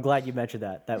all true. that. I'm glad you mentioned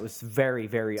that. That was very,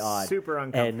 very odd. Super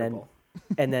uncomfortable.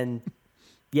 And then,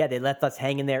 yeah, they left us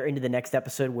hanging there into the next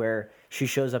episode where she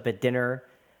shows up at dinner.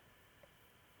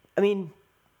 I mean,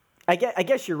 I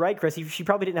guess you're right, Chris. She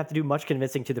probably didn't have to do much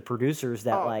convincing to the producers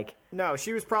that, like... No,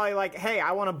 she was probably like, hey,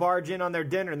 I want to barge in on their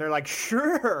dinner. And they're like,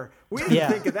 sure. We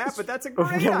didn't think of that, but that's a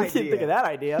great Yeah, we idea. didn't think of that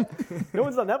idea. No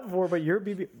one's done that before, but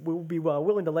we'll be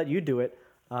willing to let you do it.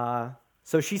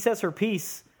 So she says her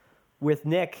piece with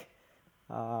Nick,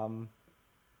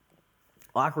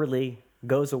 awkwardly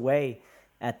goes away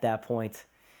at that point.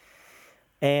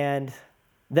 And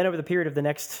then over the period of the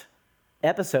next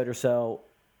episode or so,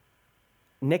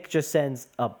 Nick just sends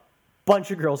a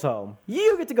bunch of girls home.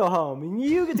 You get to go home, and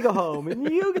you get to go home, and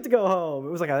you get to go home.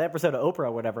 It was like an episode of Oprah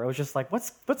or whatever. It was just like,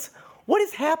 what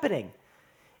is happening?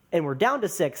 And we're down to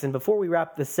 6. And before we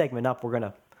wrap this segment up, we're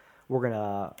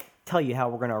gonna tell you how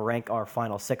we're gonna rank our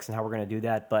final 6 and how we're gonna do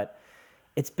that. But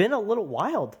it's been a little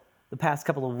wild the past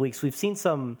couple of weeks. We've seen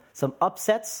some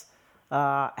upsets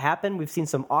happen. We've seen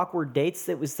some awkward dates.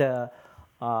 It was the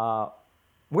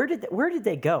where did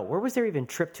they go? Where was their even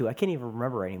trip to? I can't even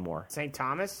remember anymore. St.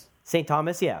 Thomas? St.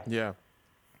 Thomas, yeah. Yeah.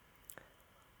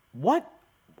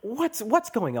 What's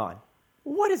going on?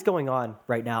 What is going on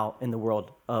right now in the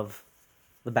world of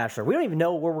The Bachelor? We don't even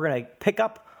know where we're going to pick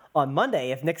up on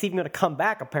Monday, if Nick's even going to come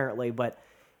back, apparently. But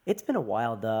it's been a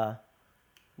wild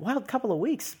couple of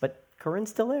weeks. But Corinne's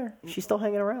still there. She's still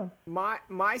hanging around.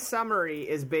 My summary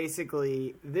is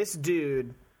basically this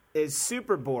dude is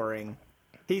super boring.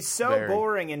 He's so Very.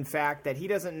 boring, in fact, that he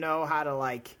doesn't know how to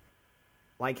like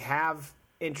have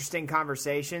interesting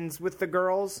conversations with the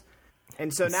girls.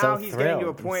 And so I'm now so he's getting to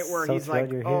a thrilled. point I'm where so he's like,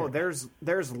 thrilled you're oh, here."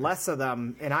 there's less of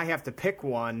them, and I have to pick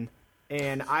one,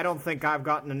 and I don't think I've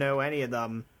gotten to know any of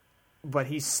them. But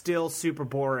he's still super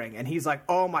boring, and he's like,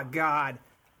 oh my god,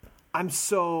 I'm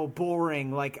so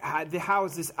boring. Like, how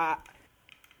is this?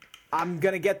 I'm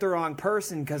gonna get the wrong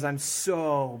person because I'm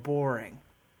so boring.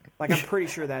 Like, I'm pretty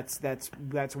sure that's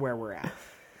where we're at.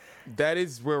 That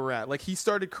is where we're at. Like, he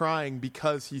started crying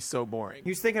because he's so boring. He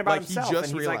was thinking about like, himself, he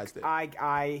just and he's realized like,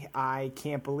 it. I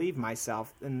can't believe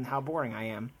myself and how boring I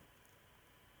am.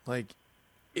 Like,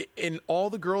 and all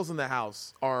the girls in the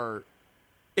house are,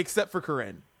 except for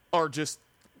Corinne, are just,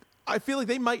 I feel like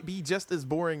they might be just as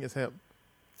boring as him.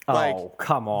 Like, Oh,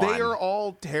 come on. They are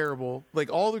all terrible.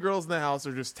 Like, all the girls in the house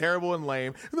are just terrible and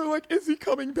lame. And they're like, is he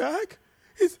coming back?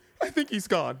 I think he's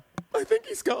gone. I think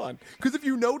he's gone. Because if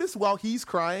you notice, while he's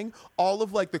crying, all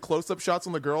of, like, the close-up shots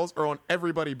on the girls are on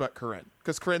everybody but Corinne.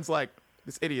 Because Corinne's like,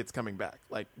 this idiot's coming back.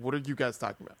 Like, what are you guys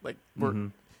talking about? Like,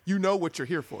 you know what you're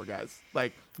here for, guys.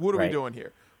 Like, what are we Right. doing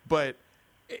here? But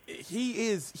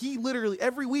he literally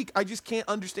every week, I just can't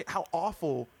understand how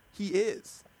awful he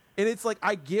is. And it's like,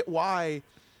 I get why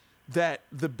that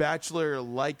The Bachelor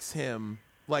likes him,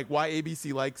 like why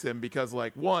ABC likes him, because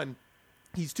like, one,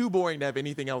 he's too boring to have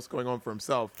anything else going on for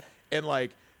himself. And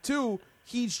like, two,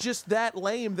 he's just that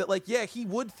lame that like, yeah, he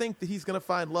would think that he's going to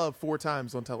find love 4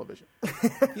 times on television.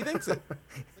 He thinks it.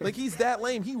 Like, he's that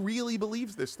lame. He really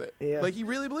believes this thing. Yeah. Like, he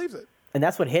really believes it. And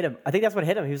that's what hit him. I think that's what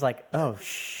hit him. He was like, oh,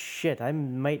 shit,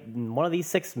 one of these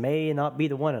 6 may not be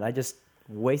the one. And I just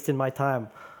wasted my time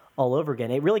all over again.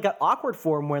 It really got awkward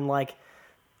for him when, like,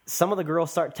 some of the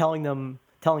girls start telling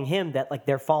him that, like,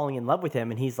 they're falling in love with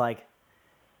him. And he's like,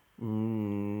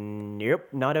 nope,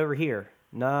 not over here.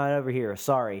 Not over here.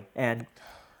 Sorry. And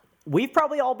we've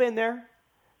probably all been there.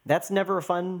 That's never a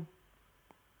fun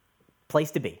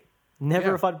place to be. Never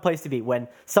Yeah. a fun place to be. When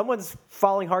someone's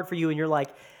falling hard for you and you're like,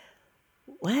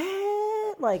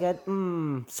 what? Like,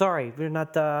 sorry, we're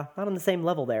not on the same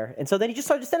level there. And so then he just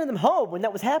started sending them home when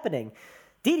that was happening.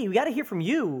 Didi, we got to hear from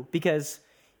you because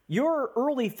your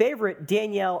early favorite,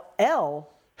 Danielle L.,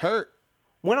 Hurt.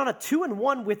 went on a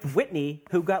 2-1 with Whitney,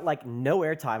 who got like no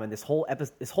airtime in this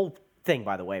whole thing,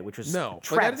 by the way, which was No.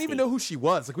 a Like, I didn't even know who she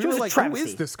was. Like, we She were was a like, who travesty.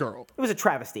 is this girl? It was a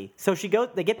travesty. So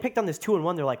they get picked on this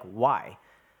 2-1. They're like, why?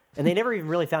 And they never even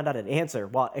really found out an answer.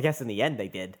 Well, I guess in the end they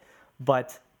did.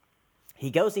 But he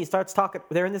goes and he starts talking.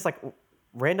 They're in this like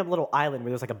random little island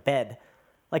where there's like a bed.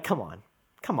 Like, come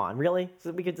on, really?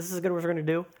 This is as good as we're gonna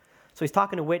do. So he's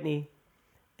talking to Whitney,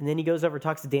 and then he goes over and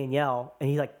talks to Danielle, and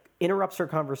he like interrupts her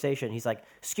conversation. He's like,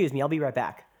 "Excuse me, I'll be right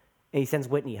back." And he sends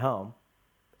Whitney home,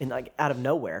 and like out of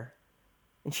nowhere,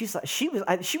 and she's like, she was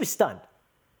stunned.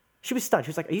 She was stunned. She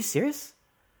was like, "Are you serious?"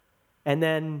 And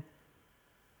then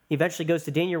he eventually goes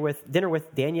to dinner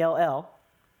with Danielle L.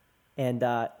 And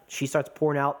she starts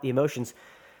pouring out the emotions.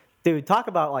 Dude, talk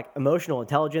about like emotional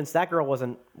intelligence. That girl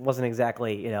wasn't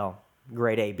exactly,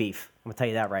 grade A beef. I'm gonna tell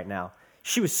you that right now.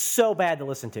 She was so bad to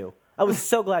listen to. I was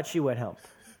so glad she went home.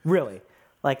 Really.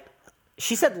 Like,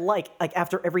 she said like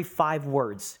after every 5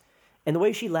 words. And the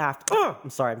way she laughed, I'm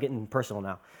sorry, I'm getting personal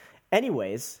now.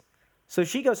 Anyways, so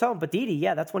she goes home, but Didi,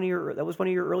 yeah, that was one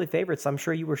of your early favorites. I'm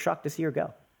sure you were shocked to see her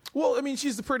go. Well, I mean,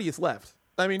 she's the prettiest left.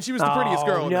 I mean, she was the prettiest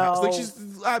girl in the house. Like, no.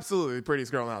 she's absolutely the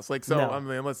prettiest girl in the house. Like, so, No. I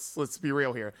mean, let's be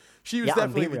real here. She was Yeah, I'm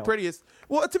definitely being the real. prettiest.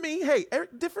 Well, to me, hey,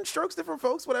 different strokes, different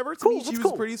folks, whatever. To Cool, me, she that's was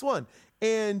cool. the prettiest one.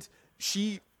 And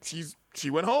she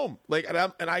went home. Like, and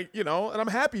I'm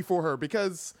happy for her,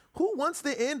 because who wants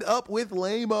to end up with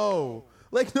lame-o?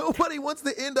 Like, nobody wants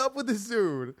to end up with this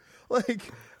dude. Like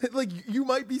you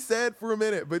might be sad for a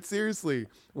minute, but seriously,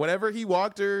 whenever he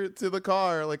walked her to the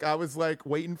car, like, I was like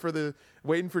waiting for Dan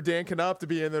Knopf to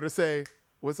be in there to say,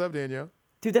 "What's up, Danielle?"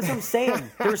 Dude, that's what I'm saying.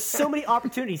 There were so many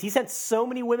opportunities. He sent so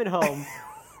many women home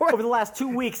over the last 2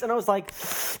 weeks, and I was like,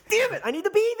 damn it, I need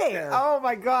to be there. Oh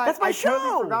my god, That's my I show.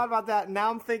 totally forgot about that.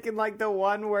 Now I'm thinking like the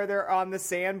one where they're on the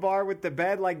sandbar with the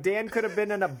bed. Like, Dan could have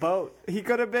been in a boat. He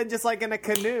could have been just like in a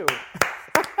canoe.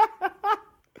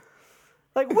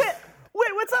 Like, Whit,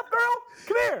 what's up, girl?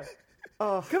 Come here.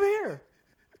 Come here.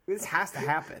 This has to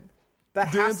happen. That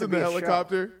has Dan's to in be the a show.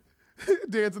 helicopter.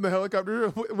 Dan's in the helicopter,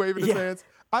 waving his Yeah. hands.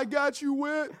 I got you,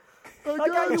 Whit. I I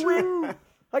got you, you. Whit.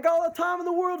 I got all the time in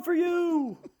the world for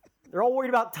you. They're all worried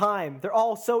about time. They're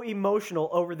all so emotional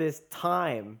over this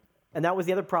time. And that was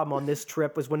the other problem on this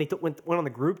trip, was when he went on the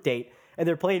group date and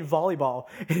they're playing volleyball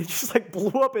and it just like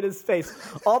blew up in his face.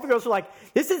 All the girls were like,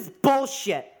 this is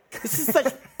bullshit. This is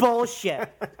such bullshit.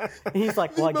 And he's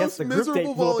like, well, I guess the group date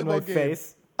blew up in my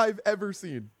face. I've ever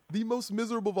seen. The most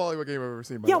miserable volleyball game I've ever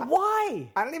seen. Yeah, why?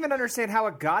 I don't even understand how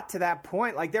it got to that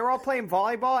point. Like, they were all playing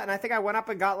volleyball, and I think I went up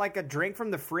and got like a drink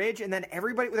from the fridge, and then they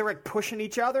were like pushing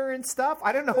each other and stuff.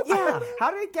 I don't know. Yeah.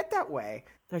 How did it get that way?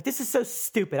 They're like, this is so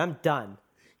stupid. I'm done.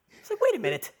 It's like, wait a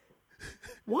minute.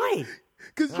 Why?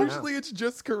 Because usually it's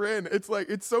just Corinne. It's like,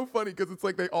 it's so funny because it's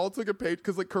like they all took a page,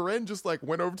 because like Corinne just like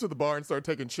went over to the bar and started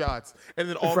taking shots, and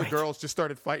then all Right. the girls just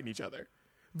started fighting each other,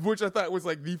 which I thought was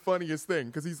like the funniest thing,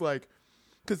 because he's like,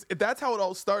 because that's how it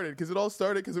all started. Because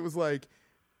it was like,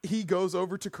 he goes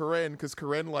over to Corinne because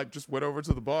Corinne like just went over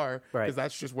to the bar, because Right.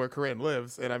 that's just where Corinne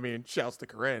lives. And I mean, shouts to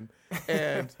Corinne.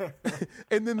 And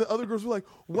and then the other girls were like,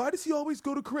 why does he always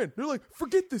go to Corinne? They're like,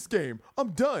 forget this game, I'm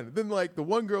done. Then like the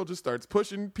one girl just starts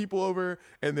pushing people over,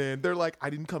 and then they're like, I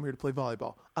didn't come here to play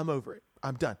volleyball, I'm over it,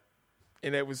 I'm done.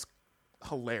 And it was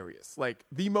hilarious. Like,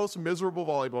 the most miserable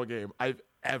volleyball game I've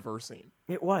ever seen.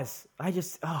 It was.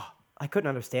 I couldn't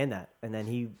understand that. And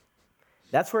then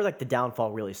that's where like the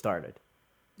downfall really started.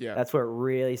 Yeah. That's where it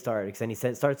really started. Because then he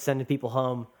starts sending people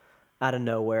home out of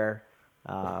nowhere,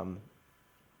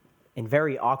 in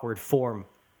very awkward form,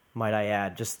 might I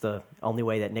add. Just the only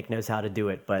way that Nick knows how to do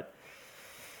it. But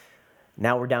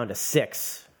now we're down to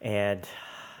 6, and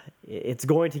it's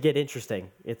going to get interesting.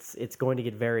 It's going to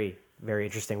get very, very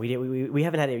interesting. We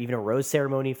haven't had even a rose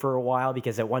ceremony for a while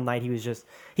because at one night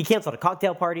he canceled a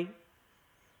cocktail party. He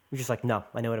was just like, no,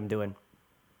 I know what I'm doing.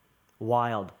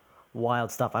 Wild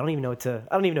stuff. I don't even know what to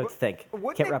think.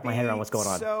 Can't wrap my head around what's going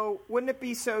on. So wouldn't it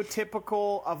be so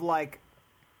typical of like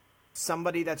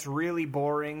somebody that's really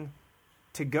boring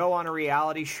to go on a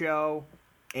reality show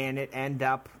and it end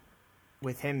up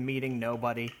with him meeting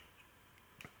nobody?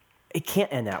 It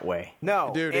can't end that way.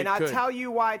 No, Dude, and it I'll could. tell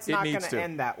you why it's It not needs going to to.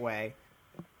 end that way.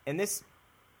 And this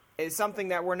is something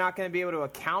that we're not going to be able to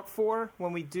account for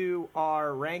when we do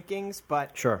our rankings,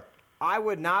 but Sure. I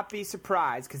would not be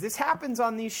surprised, because this happens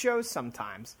on these shows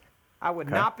sometimes. I would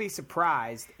not be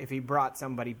surprised if he brought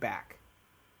somebody back.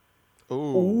 Ooh.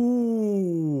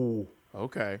 Ooh.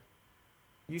 Okay.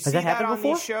 You Has see that happened on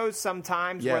before? these shows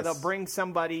sometimes where Yes. they'll bring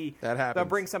somebody. That happens. They'll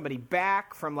bring somebody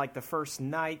back from like the first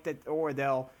night, or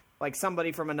they'll like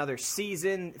somebody from another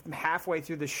season halfway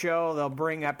through the show. They'll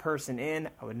bring that person in.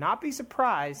 I would not be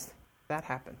surprised if that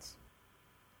happens.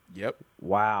 Yep.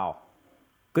 Wow.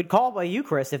 Good call by you,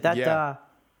 Chris. If that, Yeah. Well,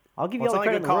 I'll give you all it's the only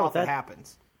a credit good in the call world if that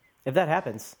happens. if that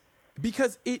happens.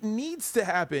 Because it needs to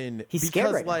happen. He's because,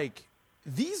 scared right now. like,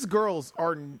 these girls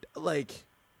are, like,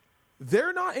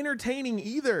 they're not entertaining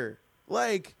either.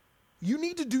 Like, you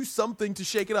need to do something to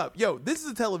shake it up. Yo, this is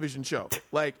a television show.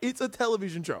 Like, it's a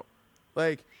television show.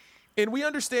 Like, and we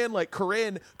understand, like,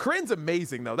 Corinne's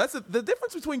amazing, though. That's the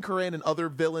difference between Corinne and other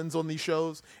villains on these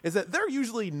shows is that they're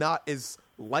usually not as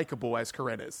likable as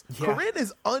Corinne is. Yeah. Corinne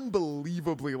is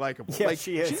unbelievably likable. Yeah, like,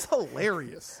 she is. She's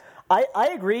hilarious. I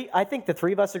agree. I think the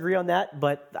three of us agree on that,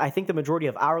 but I think the majority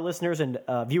of our listeners and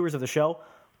viewers of the show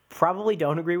probably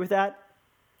don't agree with that.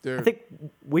 Dude. I think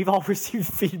we've all received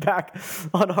feedback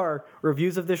on our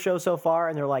reviews of this show so far,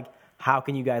 and they're like, how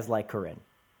can you guys like Corinne?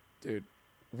 Dude,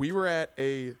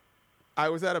 I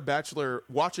was at a bachelor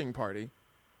watching party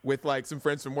with like some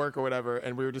friends from work or whatever,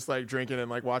 and we were just like drinking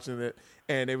and like watching it,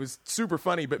 and it was super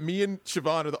funny. But me and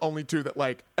Siobhan are the only two that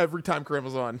like every time Corinne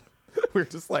was on, we were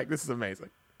just like, this is amazing.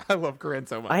 I love Corinne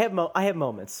so much. I have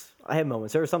moments.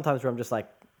 There are some times where I'm just like,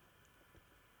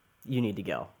 you need to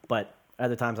go. But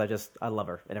other times I love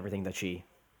her and everything that she,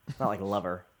 not like love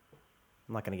her.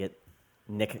 I'm not going to get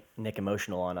Nick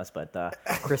emotional on us, but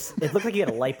Chris, it looked like you had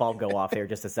a light bulb go off here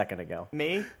just a second ago.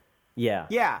 Me? Yeah.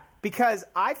 Yeah, because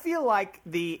I feel like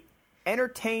the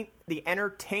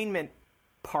entertainment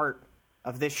part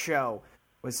of this show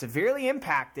was severely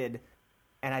impacted,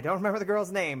 and I don't remember the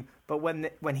girl's name, but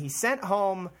when he sent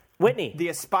home Whitney. the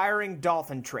aspiring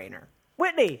dolphin trainer.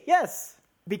 Whitney, yes.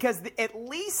 Because at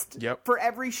least Yep. for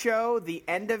every show, the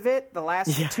end of it, the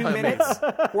last 2 minutes,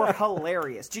 were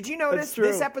hilarious. Did you notice That's true.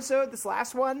 this episode, this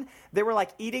last one, they were like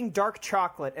eating dark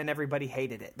chocolate and everybody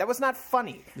hated it. That was not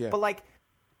funny. Yeah. But like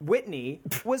Whitney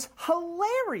was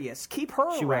hilarious. Keep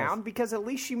her She around was. because at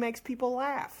least she makes people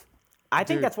laugh. I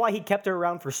think Dude. that's why he kept her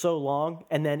around for so long.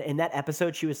 And then in that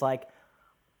episode, she was like,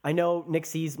 I know Nick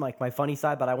sees my funny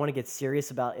side, but I want to get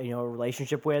serious about a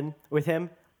relationship with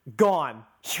him. Gone.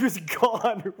 She was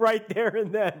gone right there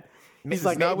and then. He's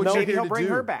like, not what no, you're Maybe here he'll to bring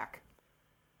do. her back.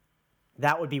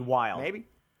 that would be wild. Maybe.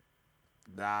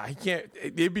 Nah, he can't.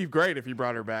 It'd be great if he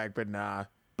brought her back, but nah.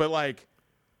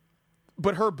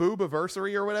 But her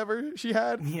boob-iversary or whatever she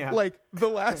had, Yeah. like the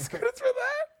last credits for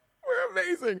that were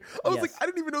amazing. I was Yes. like, I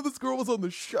didn't even know this girl was on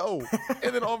the show,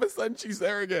 and then all of a sudden she's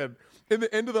there again. And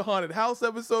the end of the haunted house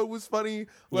episode was funny,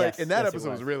 like, Yes, and that yes, it episode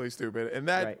was was. really stupid. And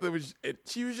that Right.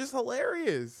 she was just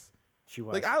hilarious. She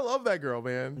was. Like, I love that girl,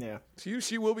 man. Yeah.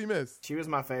 she will be missed. She was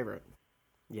my favorite.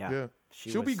 Yeah, She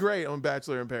she'll be was- great on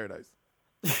Bachelor in Paradise.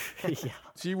 yeah.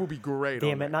 She will be great. Damn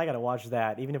on it. there. Now I got to watch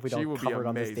that. Even if we She don't will be cover it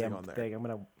on this amazing damn on there. thing, I'm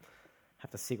going to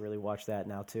have to secretly watch that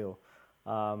now, too.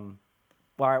 All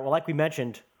right. Well, like we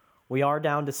mentioned, we are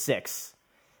down to 6.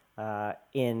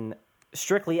 In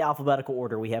strictly alphabetical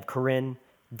order, we have Corinne,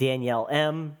 Danielle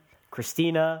M.,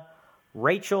 Christina,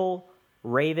 Rachel,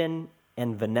 Raven,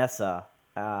 and Vanessa.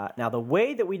 Now, the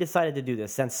way that we decided to do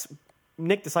this, since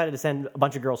Nick decided to send a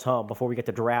bunch of girls home before we get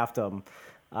to draft them,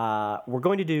 we're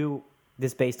going to do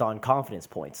this based on confidence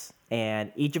points.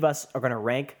 And each of us are going to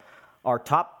rank our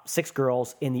top 6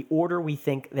 girls in the order we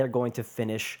think they're going to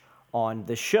finish on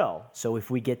the show. So if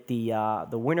we get the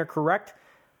winner correct,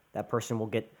 that person will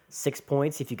get 6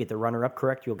 points. If you get the runner-up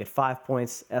correct, you'll get 5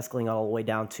 points, escalating all the way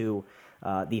down to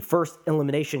the first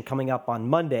elimination coming up on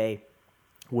Monday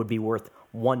would be worth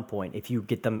 1 point if you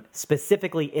get them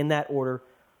specifically in that order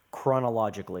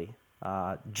chronologically.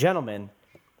 Gentlemen,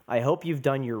 I hope you've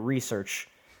done your research.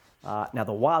 Now,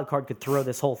 the wild card could throw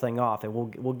this whole thing off, and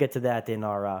we'll get to that in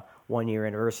our 1-year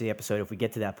anniversary episode if we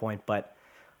get to that point. But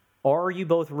are you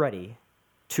both ready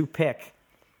to pick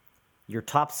your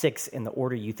top 6 in the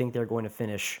order you think they're going to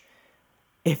finish?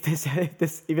 If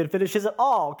this even finishes at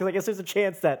all, because I guess there's a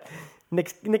chance that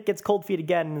Nick gets cold feet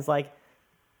again and is like,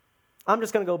 I'm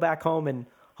just going to go back home and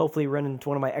hopefully run into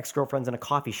one of my ex-girlfriends in a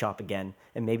coffee shop again,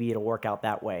 and maybe it'll work out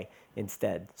that way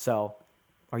instead. So,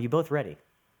 are you both ready?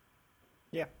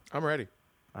 Yeah. I'm ready.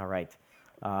 All right.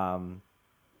 I'm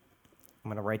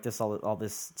going to write all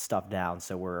this stuff down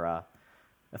so we're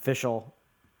official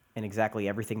in exactly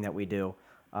everything that we do.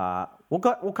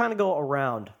 We'll kind of go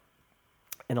around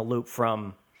in a loop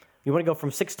from. You want to go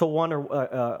from 6 to 1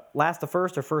 or last to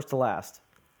first or first to last?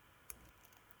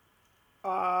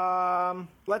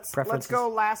 Let's go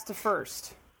last to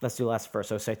first. Let's do last to first.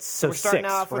 So We're starting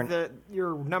 6. off with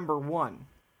your number 1.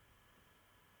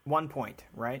 1 point,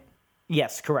 right?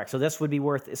 Yes, correct. So this would be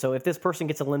worth. So if this person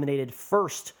gets eliminated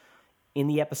first in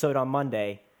the episode on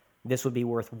Monday, this would be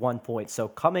worth 1 point. So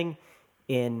coming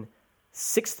in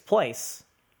 6th place,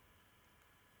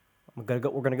 we're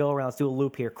gonna go around. Let's do a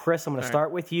loop here. Chris, I'm gonna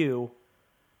start with you.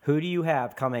 Who do you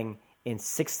have coming in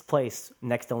 6th place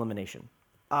next elimination?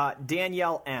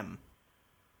 Danielle M.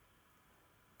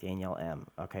 Danielle M.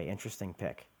 Okay, interesting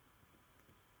pick.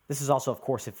 This is also, of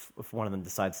course, if one of them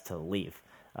decides to leave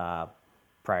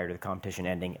prior to the competition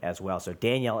ending as well. So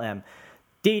Danielle M.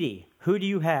 Didi, who do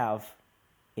you have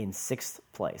in 6th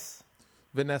place?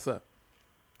 Vanessa.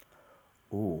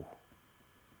 Ooh.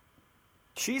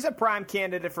 She's a prime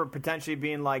candidate for potentially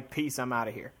being like, peace, I'm out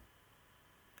of here.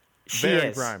 She Very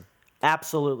is. prime.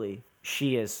 Absolutely.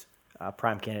 She is a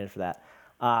prime candidate for that.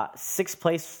 6th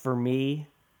place for me.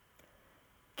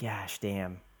 Gosh,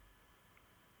 damn.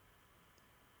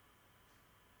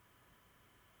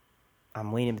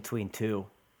 I'm leaning between 2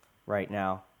 right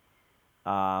now.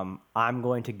 I'm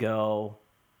going to go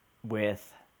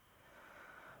with.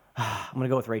 I'm going to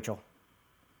go with Rachel,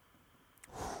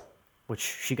 which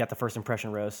she got the first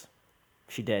impression rose.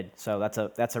 She did, so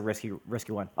that's a risky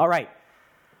one. All right.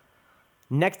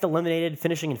 Next eliminated,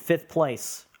 finishing in 5th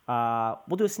place.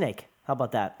 We'll do a snake. How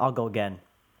about that? I'll go again.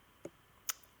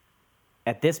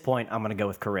 At this point, I'm going to go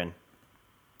with Corinne.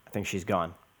 I think she's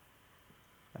gone.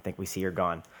 I think we see her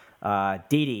gone.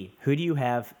 Didi, who do you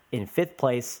have in 5th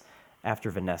place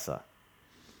after Vanessa?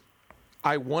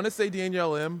 I want to say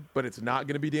Danielle M, but it's not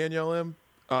going to be Danielle M.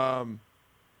 I'm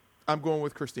going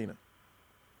with Christina.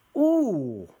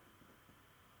 Ooh.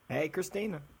 Hey,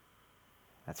 Christina.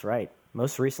 That's right.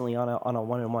 Most recently on a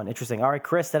 1-on-1. Interesting. All right,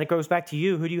 Chris, then it goes back to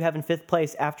you. Who do you have in 5th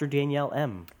place after Danielle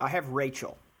M? I have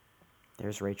Rachel.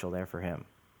 There's Rachel there for him.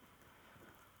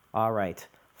 All right.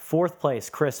 4th place,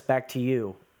 Chris, back to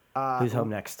you. Who's home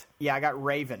next? Yeah, I got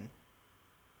Raven.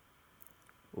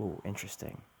 Ooh,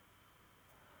 interesting.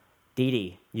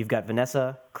 Didi, you've got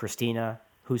Vanessa, Christina.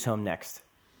 Who's home next?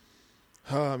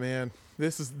 Oh man,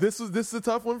 this is a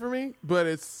tough one for me, but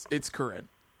it's Corinne.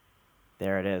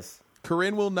 There it is.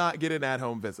 Corinne will not get an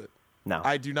at-home visit. No.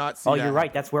 I do not see Oh, that you're right.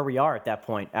 happening. That's where we are at that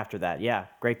point after that. Yeah,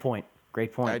 great point.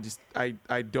 Great point.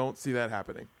 I don't see that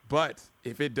happening. But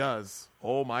if it does,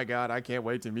 oh my God, I can't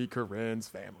wait to meet Corinne's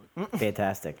family.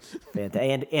 Fantastic.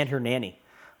 And her nanny.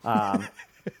 All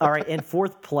right, in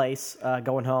 4th place,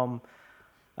 going home,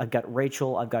 I've got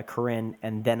Rachel, I've got Corinne,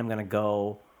 and then I'm going to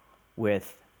go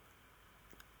with,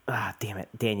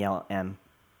 Danielle M.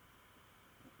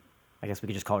 I guess we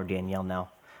could just call her Danielle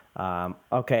now.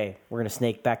 Okay, we're going to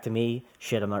snake back to me.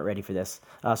 Shit, I'm not ready for this.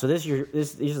 So these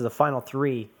are the final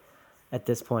 3 at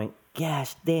this point.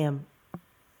 Gosh, damn.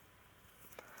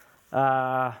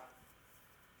 You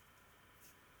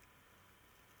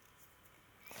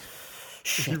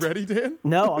ready, Dan?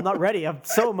 No, I'm not ready. I'm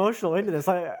so emotional into this.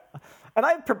 And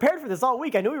I prepared for this all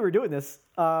week. I knew we were doing this.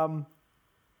 I'm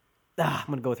going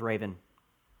to go with Raven.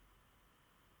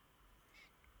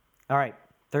 All right,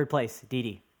 3rd place,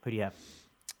 Didi. Who do you have?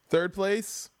 3rd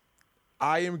place,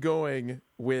 I am going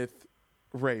with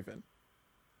Raven.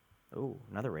 Ooh,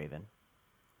 another Raven.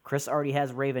 Chris already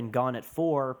has Raven gone at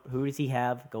 4. Who does he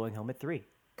have going home at 3?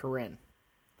 Corinne.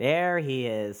 There he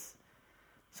is.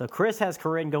 So Chris has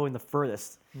Corinne going the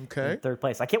furthest. Okay. In 3rd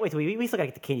place. I can't wait till we still got to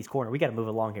get to Katie's corner. We got to move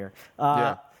along here.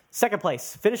 Yeah. 2nd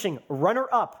place, finishing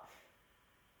runner-up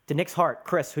to Nick's heart.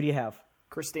 Chris, who do you have?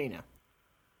 Christina.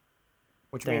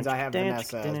 Which means I have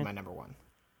Vanessa as my number 1.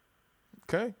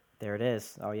 Okay. There it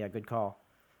is. Oh, yeah, good call.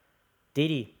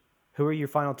 Didi, who are your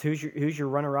final 2? Who's your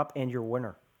runner-up and your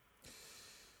winner?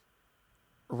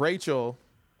 Rachel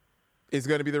is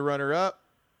going to be the runner-up.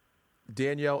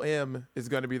 Danielle M is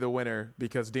going to be the winner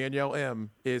because Danielle M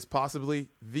is possibly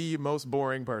the most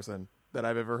boring person that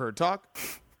I've ever heard talk.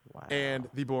 Wow. And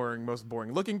the most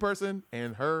boring looking person,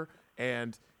 and her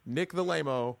and Nick the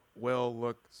Lame-O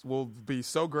will be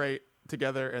so great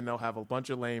together, and they'll have a bunch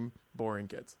of lame, boring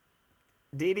kids.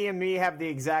 Didi and me have the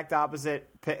exact opposite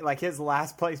pick. Like, his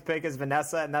last place pick is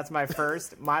Vanessa, and that's my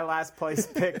first. My last place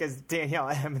pick is Danielle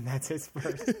M, and that's his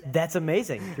first. That's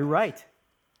amazing. You're right.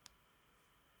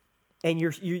 And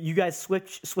you guys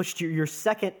switched your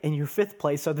second and your fifth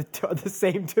place are the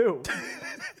same too.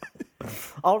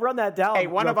 I'll run that down. Hey,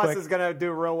 one real of us quick. is going to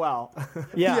do real well.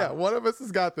 Yeah. One of us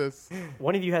has got this.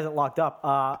 One of you has it locked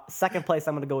up. Second place,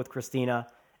 I'm going to go with Christina,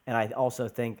 and I also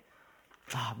think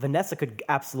Vanessa could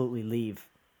absolutely leave.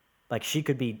 Like, she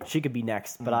could be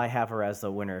next, but I have her as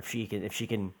the winner if she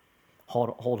can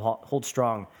hold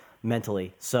strong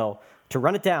mentally. So to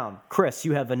run it down, Chris,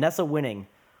 you have Vanessa winning,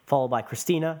 followed by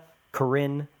Christina,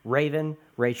 Corinne, Raven,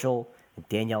 Rachel, and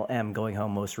Danielle M going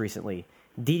home most recently.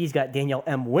 Didi's got Danielle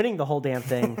M winning the whole damn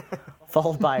thing,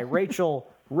 followed by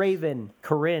Rachel, Raven,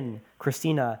 Corinne,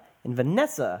 Christina, and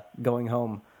Vanessa going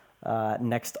home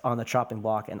next on the chopping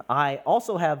block. And I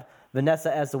also have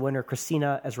Vanessa as the winner,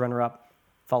 Christina as runner-up,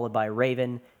 followed by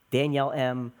Raven, Danielle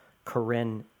M,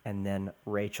 Corinne, and then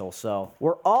Rachel. So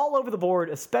we're all over the board,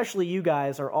 especially you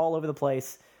guys are all over the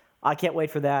place. I can't wait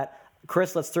for that.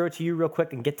 Chris, let's throw it to you real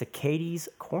quick and get to Katie's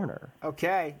Corner.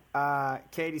 Okay,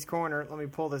 Katie's Corner. Let me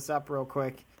pull this up real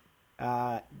quick.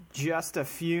 Just a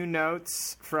few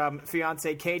notes from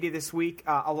fiance Katie this week.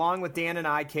 Along with Dan and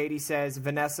I, Katie says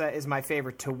Vanessa is my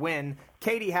favorite to win.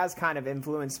 Katie has kind of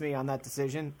influenced me on that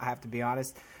decision, I have to be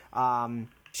honest.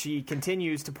 She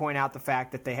continues to point out the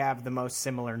fact that they have the most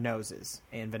similar noses,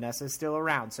 and Vanessa is still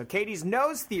around. So Katie's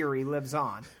nose theory lives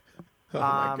on. Oh,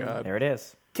 my God. There it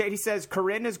is. Katie says,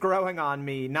 Corinne is growing on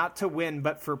me, not to win,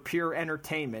 but for pure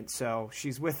entertainment. So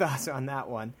she's with us on that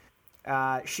one.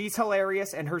 She's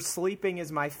hilarious, and her sleeping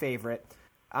is my favorite.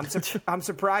 I'm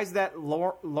surprised that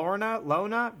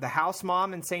Lorna, the house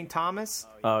mom in St. Thomas,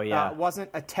 wasn't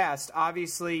a test.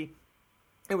 Obviously,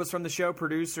 it was from the show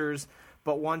producers,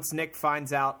 but once Nick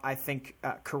finds out, I think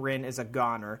Corinne is a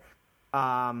goner.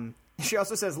 She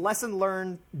also says, lesson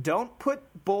learned, don't put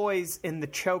boys in the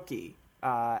chokey,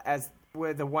 as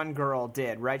where the one girl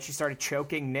did, right? She started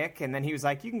choking Nick, and then he was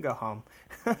like, you can go home.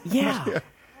 Yeah.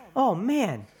 Oh,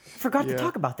 man. Forgot to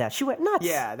talk about that. She went nuts.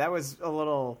 Yeah, that was a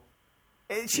little...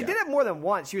 She did it more than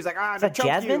once. She was like, I'm going to choke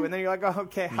Jasmine? you. And then you're like, oh,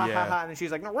 okay, ha, ha, ha. And then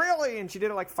she's like, no, really? And she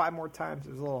did it like 5 more times.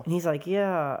 It was a little... And he's like,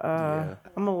 I'm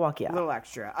going to walk you out. A little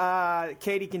extra.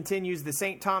 Katie continues, the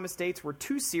St. Thomas dates were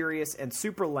too serious and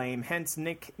super lame, hence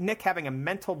Nick having a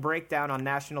mental breakdown on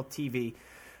national TV.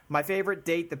 My favorite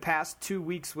date the past 2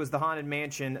 weeks was the Haunted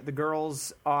Mansion. The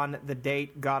girls on the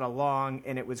date got along,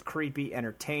 and it was creepy,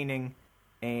 entertaining.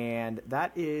 And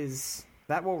that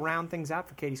will round things out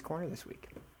for Katie's Corner this week.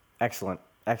 Excellent.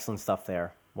 Excellent stuff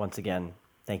there. Once again,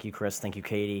 thank you, Chris. Thank you,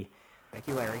 Katie. Thank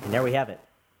you, Larry. And there we have it.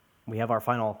 We have our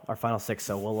final 6,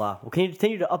 so we'll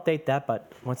continue to update that.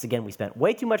 But once again, we spent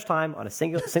way too much time on a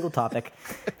single topic.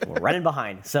 We're running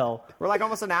behind, so We're like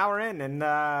almost an hour in, and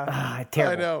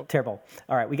terrible. I know. Terrible.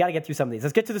 All right, we got to get through some of these.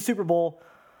 Let's get to the Super Bowl.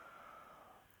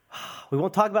 We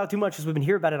won't talk about it too much because we've been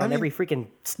hearing about it on every freaking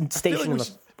station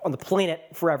on the planet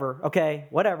forever. Okay,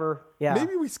 whatever. Yeah.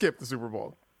 Maybe we skip the Super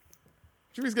Bowl.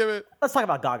 Should we skip it? Let's talk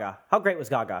about Gaga. How great was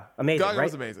Gaga? Amazing, Gaga right?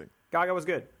 was amazing. Gaga was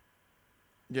good.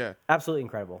 Yeah. Absolutely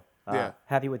incredible. Yeah.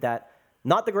 Happy with that.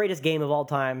 Not the greatest game of all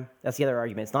time. That's the other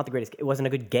argument. It's not the greatest. It wasn't a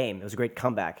good game. It was a great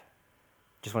comeback.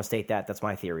 Just want to state that. That's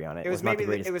my theory on it. It was not the maybe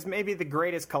greatest. it was maybe the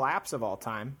greatest collapse of all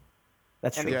time,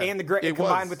 That's and true. It combined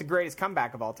was. with the greatest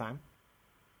comeback of all time.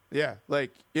 Yeah,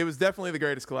 like it was definitely the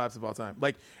greatest collapse of all time.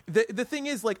 Like the thing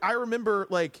is, like I remember,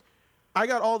 like I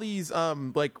got all these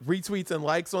like retweets and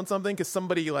likes on something because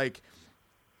somebody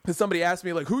asked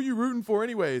me like, who you rooting for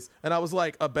anyways, and I was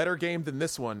like, a better game than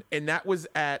this one, and that was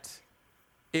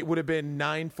it would have been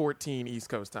 9:14 East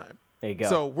Coast time. There you go.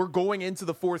 So we're going into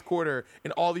the fourth quarter,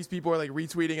 and all these people are like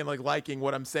retweeting and like liking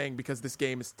what I'm saying because this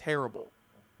game is terrible.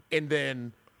 And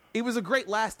then it was a great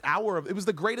last hour it was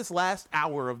the greatest last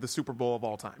hour of the Super Bowl of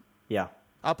all time. Yeah.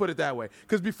 I'll put it that way.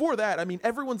 Because before that, I mean,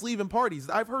 everyone's leaving parties.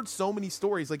 I've heard so many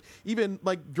stories. Like even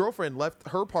like girlfriend left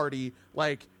her party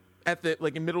like at the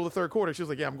in middle of the third quarter. She was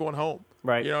like, "Yeah, I'm going home."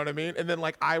 Right. You know what I mean? And then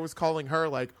like I was calling her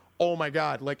like, "Oh my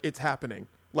God, like it's happening.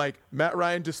 Like Matt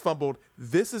Ryan just fumbled.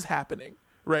 This is happening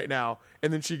right now."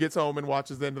 And then she gets home and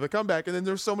watches the end of the comeback. And then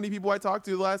there's so many people I talked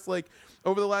to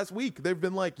over the last week. They've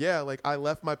been like, "Yeah, like I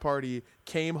left my party,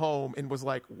 came home, and was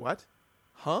like, what?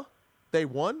 Huh? They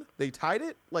won? They tied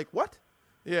it? Like what?"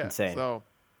 Yeah. Insane. So,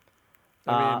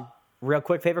 I mean, Real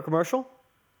quick, favorite commercial?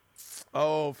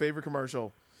 favorite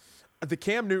commercial. The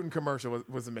Cam Newton commercial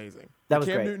was amazing. That the was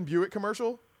Cam great. Newton Buick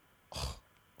commercial.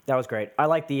 That was great. I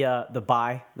like the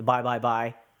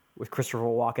bye with Christopher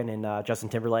Walken and Justin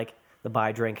Timberlake. The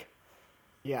bye drink.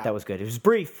 Yeah, That was good. It was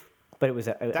brief, but it was.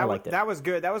 I liked it. That was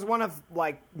good. That was one of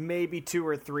like maybe 2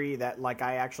 or 3 that like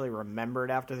I actually remembered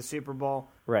after the Super Bowl.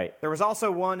 Right. There was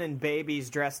also one in babies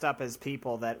dressed up as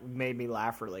people that made me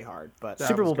laugh really hard. But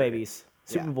Super was Bowl great. babies.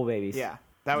 Super Bowl babies. yeah,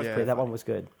 that was Yeah. pretty That funny. one was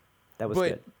good. That was But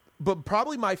good. but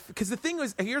probably because the thing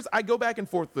was, I go back and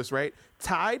forth with this, right?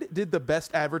 Tide did the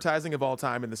best advertising of all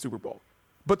time in the Super Bowl,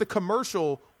 but the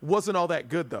commercial wasn't all that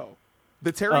good though.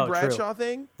 The Terry Oh, true. Bradshaw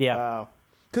thing, Yeah. Oh,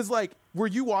 because like, were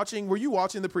you watching the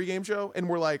pregame show and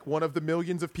were like one of the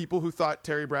millions of people who thought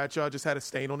Terry Bradshaw just had a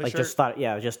stain on his Like shirt? just thought,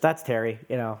 just that's Terry.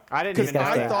 You know. I didn't 'Cause even know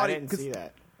I that. thought I it- didn't 'cause- see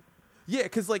that. Yeah,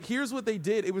 because like here's what they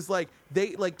did. It was like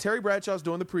Terry Bradshaw's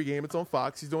doing the pregame. It's on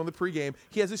Fox. He's doing the pregame.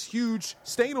 He has this huge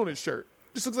stain on his shirt.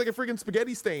 Just looks like a freaking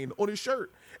spaghetti stain on his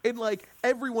shirt. And like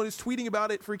everyone is tweeting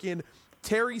about it. Freaking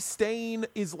Terry stain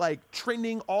is like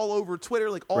trending all over Twitter.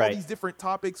 Like all Right. these different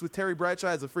topics with Terry Bradshaw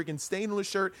has a freaking stain on his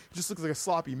shirt. It just looks like a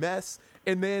sloppy mess.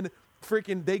 And then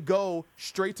freaking they go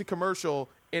straight to commercial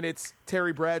and it's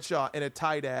Terry Bradshaw and a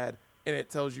Tide ad. And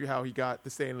it tells you how he got the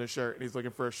stain on his shirt and he's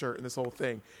looking for a shirt and this whole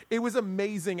thing. It was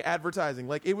amazing advertising.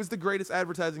 Like, it was the greatest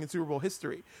advertising in Super Bowl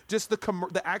history. Just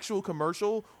the actual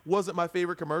commercial wasn't my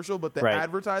favorite commercial, but the Right.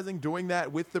 advertising, doing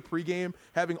that with the pregame,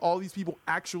 having all these people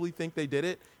actually think they did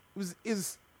it,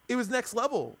 it was next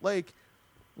level. Like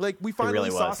we finally really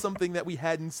saw was. something that we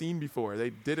hadn't seen before. They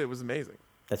did it. It was amazing.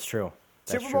 That's true.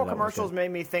 That's Super true. Bowl That was commercials good.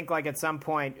 made me think like at some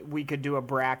point we could do a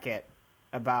bracket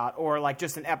about, or like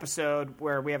just an episode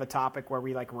where we have a topic where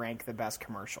we like rank the best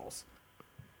commercials.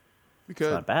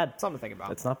 Because Not bad. Something to think about.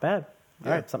 That's not bad. Yeah.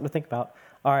 All right, something to think about.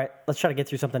 All right, let's try to get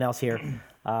through something else here.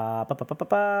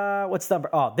 What's the number?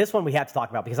 Oh, this one we have to talk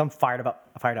about because I'm fired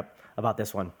up about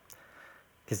this one.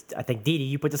 Because I think, Dee Dee,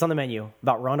 you put this on the menu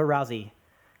about Ronda Rousey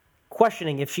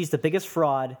questioning if she's the biggest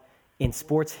fraud in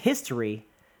sports history.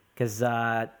 Because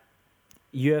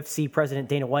UFC president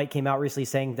Dana White came out recently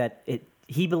saying that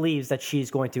he believes that she's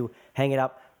going to hang it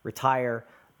up, retire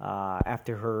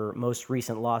after her most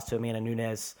recent loss to Amanda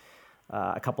Nunes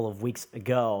a couple of weeks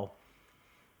ago.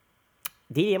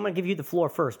 Dee Dee, I'm going to give you the floor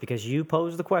first because you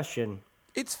posed the question.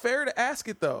 it's fair to ask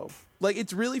it, though. Like,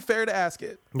 it's really fair to ask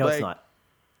it. No, like, it's not.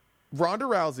 Ronda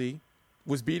Rousey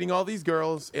was beating all these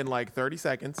girls in like 30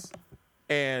 seconds.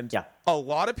 And Yeah. a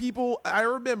lot of people, I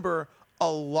remember a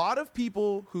lot of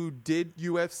people who did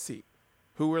UFC,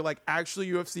 who were like actually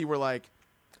UFC, were like,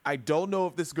 I don't know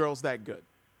if this girl's that good.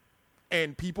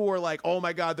 And people were like, oh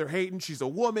my God, they're hating. She's a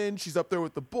woman. She's up there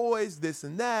with the boys, this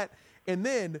and that. And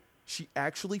then she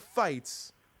actually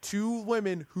fights 2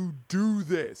 women who do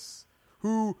this.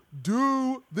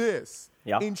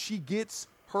 Yeah. And she gets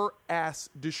her ass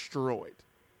destroyed.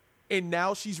 And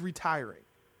now she's retiring.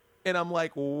 And I'm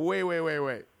like,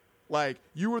 wait. Like,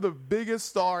 you were the biggest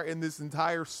star in this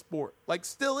entire sport. Like,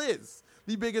 still is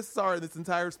the biggest star in this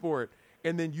entire sport.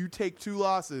 And then you take 2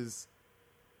 losses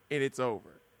and it's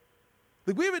over.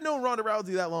 Like, we haven't known Ronda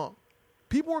Rousey that long.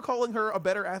 People were calling her a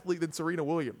better athlete than Serena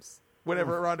Williams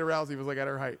whenever Ronda Rousey was like at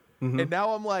her height. And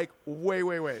now I'm like,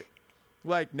 wait.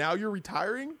 Like, now you're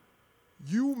retiring?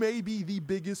 You may be the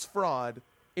biggest fraud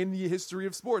in the history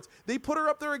of sports. They put her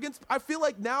up there against, I feel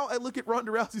like now I look at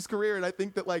Ronda Rousey's career and I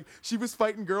think that like she was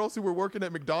fighting girls who were working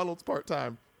at McDonald's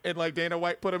part-time. And like Dana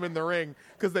White put them in the ring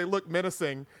because they looked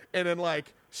menacing. And then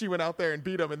like she went out there and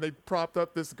beat them and they propped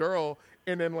up this girl.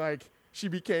 And then like she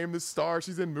became the star.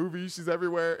 She's in movies. She's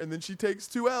everywhere. And then she takes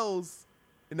 2 L's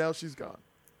and now she's gone.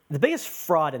 The biggest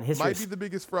fraud in history. Might be the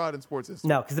biggest fraud in sports history.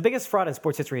 No, because the biggest fraud in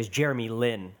sports history is Jeremy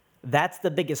Lin. That's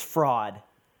the biggest fraud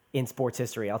in sports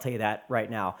history. I'll tell you that right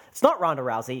now. It's not Ronda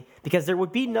Rousey because there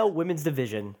would be no women's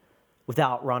division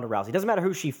without Ronda Rousey. It doesn't matter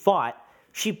who she fought.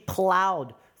 She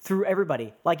plowed through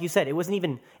everybody. Like you said, it wasn't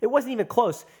even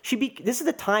close. This is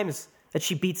the times that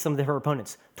she beat some of her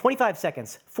opponents. 25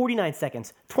 seconds, 49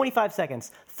 seconds, 25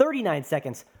 seconds, 39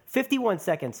 seconds, 51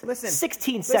 seconds, Listen,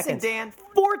 16 listen, seconds, Dan.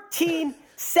 14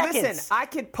 seconds. Listen, I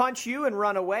could punch you and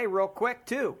run away real quick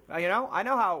too. You know, I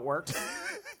know how it works.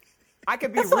 I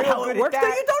could be That's real not how good it works. at No,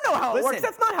 that. you don't know how it Listen, works.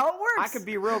 That's not how it works. I could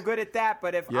be real good at that,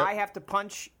 but if Yep. I have to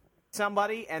punch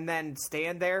somebody and then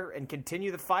stand there and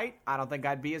continue the fight, I don't think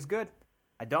I'd be as good.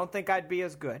 I don't think I'd be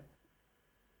as good.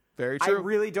 Very I true.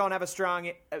 really don't have a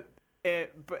strong,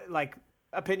 like,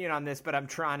 opinion on this, but I'm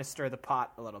trying to stir the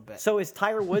pot a little bit. So is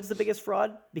Tiger Woods the biggest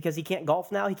fraud because he can't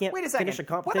golf now? He can't Wait a second. finish a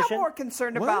What I'm competition? more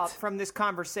concerned What? about from this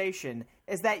conversation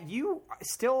is that you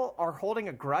still are holding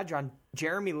a grudge on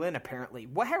Jeremy Lin, apparently.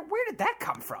 Where did that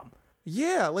come from?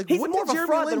 Yeah, like He's what more did of a Jeremy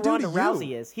fraud Lin than do Ronda to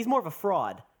you? Rousey is. He's more of a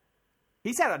fraud.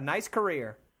 He's had a nice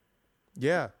career.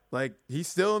 Yeah, like he's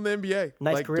still in the NBA,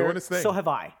 Nice like career. doing his thing. So have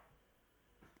I.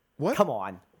 What? Come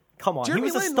on. Jeremy he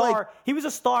was a Lin, star. like- He was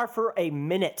a star for a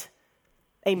minute.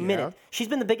 A minute. She's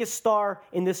been the biggest star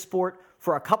in this sport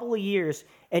for a couple of years,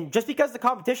 and just because the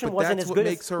competition But wasn't that's as what good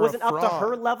makes as her a wasn't up to fraud.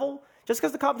 her level, just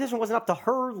because the competition wasn't up to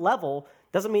her level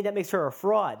doesn't mean that makes her a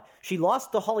fraud. She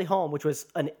lost to Holly Holm, which was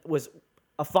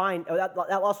a fine. That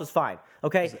loss was fine.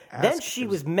 Okay. Then she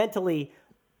was mentally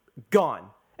gone.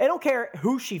 I don't care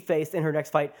who she faced in her next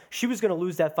fight. She was going to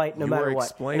lose that fight no You matter were what. And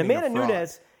explaining Amanda a fraud.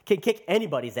 Nunes can kick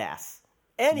anybody's ass.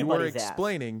 You were Anybody's ass.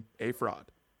 explaining a fraud.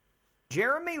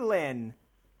 Jeremy Lin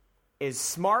is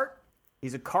smart.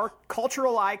 He's a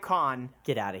cultural icon,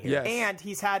 Get out of here. Yes. and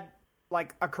he's had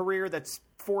like a career that's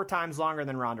 4 times longer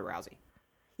than Ronda Rousey.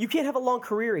 You can't have a long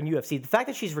career in UFC. The fact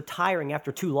that she's retiring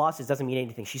after 2 losses doesn't mean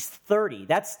anything. She's 30.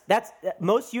 That's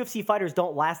most UFC fighters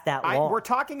don't last that long. We're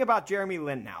talking about Jeremy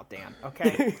Lin now, Dan.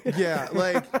 Okay. Yeah,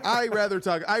 like I rather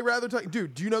talk.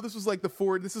 Dude, do you know this was like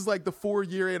this is like the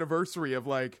 4-year anniversary of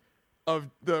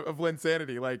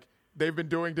Linsanity. Like they've been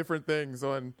doing different things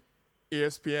on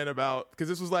ESPN about, because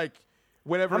this was like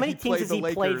whenever How many he teams played has the he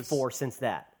Lakers. played for since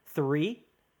that? 3?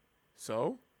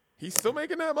 So he's still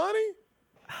making that money.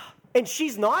 And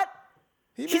she's not?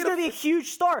 He She's made going to be a huge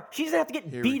star. She doesn't have to get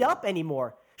we beat go. up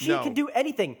anymore. She No. can do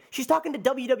anything. She's talking to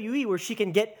WWE where she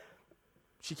can get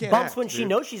She can't bumps act, when she dude.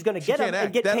 knows she's going to She get them can't and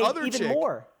act. get That paid other even chick-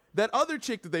 more. That other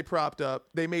chick that they propped up,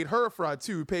 they made her a fraud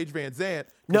too, Paige Van Zant.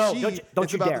 'cause No, she don't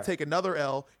is you about dare. to take another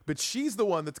L, but she's the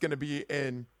one that's going to be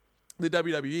in the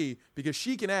WWE because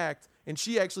she can act and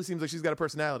she actually seems like she's got a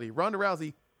personality. Ronda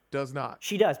Rousey does not.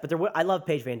 She does, but I love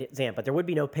Paige Van Zant, but there would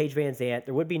be no Paige Van Zant,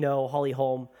 there would be no Holly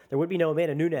Holm, there would be no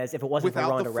Amanda Nunes if it wasn't for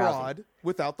Ronda Rousey.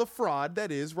 Without the fraud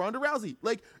that is Ronda Rousey.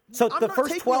 Like, So I'm the not first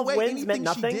taking 12 away wins anything meant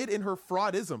nothing? she did in her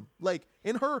fraudism. Like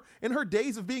in her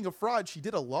days of being a fraud, she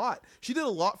did a lot. She did a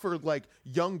lot for like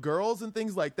young girls and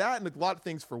things like that, and a lot of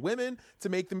things for women to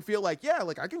make them feel like, yeah,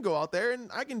 like I can go out there and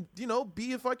I can,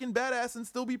 be a fucking badass and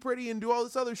still be pretty and do all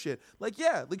this other shit. Like,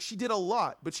 yeah, like she did a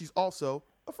lot, but she's also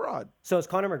a fraud. So is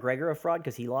Conor McGregor a fraud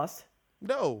because he lost?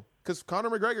 No, because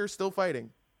Conor McGregor is still fighting.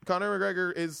 Conor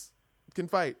McGregor can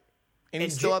fight, and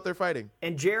he's still out there fighting.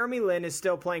 And Jeremy Lin is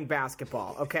still playing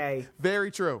basketball. Okay.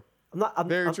 Very true.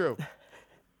 I'm True.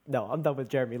 No, I'm done with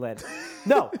Jeremy Lin.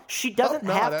 No, she doesn't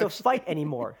not, have to actually. fight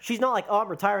anymore. She's not like, I'm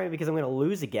retiring because I'm going to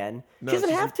lose again. No, she doesn't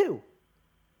she's have to.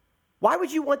 Why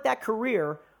would you want that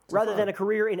career rather than a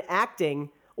career in acting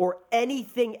or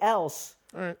anything else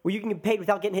right. where you can get paid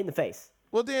without getting hit in the face?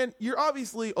 Well, Dan, you're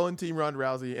obviously on Team Ronda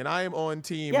Rousey, and I am on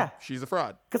Team Yeah. she's a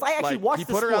fraud. 'Cause I actually watched He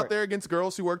the put her sport. out there against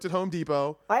girls who worked at Home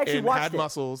Depot I actually and watched had it.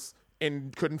 muscles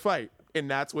and couldn't fight. And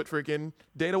that's what freaking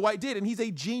Dana White did. And he's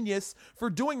a genius for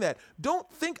doing that. Don't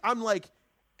think I'm like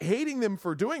hating them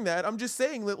for doing that. I'm just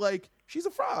saying that like she's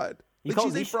a fraud. Like, call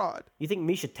she's a Misha- fraud. You think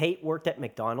Misha Tate worked at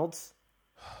McDonald's?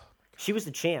 She was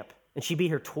the champ, and she beat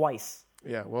her twice.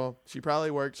 Yeah, well, she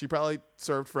probably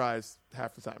served fries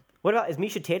half the time. What about, is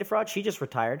Misha Tate a fraud? She just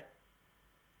retired.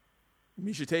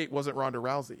 Misha Tate wasn't Ronda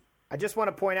Rousey. I just want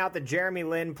to point out that Jeremy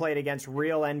Lin played against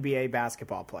real NBA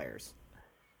basketball players.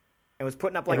 And was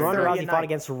putting up like And Ronda 30 a Rousey fought night.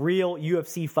 against real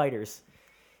UFC fighters.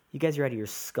 You guys are out of your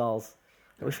skulls.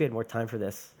 I wish we had more time for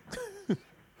this.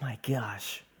 My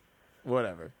gosh.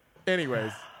 Whatever.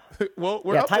 Anyways, well,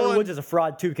 we're Yeah, up Tiger on... Woods is a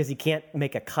fraud too because he can't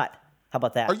make a cut. How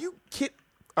about that? Are you kidding?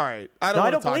 All right, I don't No, I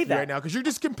want don't to talk to you believe that. right now because you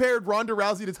just compared Ronda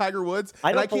Rousey to Tiger Woods,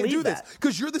 I and I don't can't do believe this that.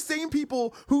 because you're the same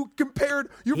people who compared.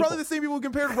 You're probably People. the same people who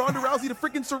compared Ronda Rousey to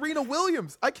freaking Serena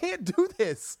Williams. I can't do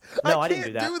this. No, I I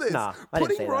didn't can't do that. this. Nah, I didn't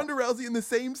Putting say that. Ronda Rousey in the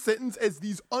same sentence as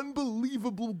these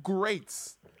unbelievable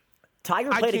greats.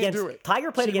 Tiger I played can't do against it.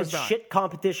 Tiger played She was against not. shit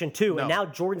competition too, and No.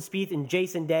 now Jordan Spieth and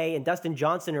Jason Day and Dustin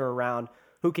Johnson are around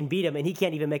who can beat him, and he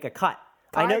can't even make a cut.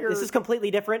 I know Tiger- this is completely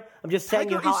different. I'm just telling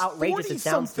Tiger you how is outrageous it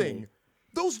sounds to 40-something. me.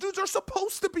 Those dudes are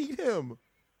supposed to beat him.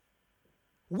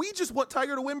 We just want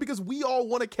Tiger to win because we all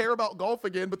want to care about golf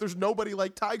again, but there's nobody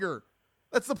like Tiger.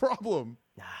 That's the problem.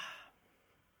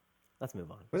 Let's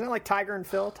move on. Wasn't it like Tiger and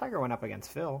Phil? Tiger went up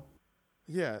against Phil.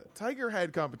 Yeah, Tiger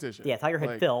had competition. Yeah, Tiger had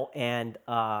Like, Phil, and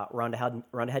Ronda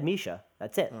had Misha.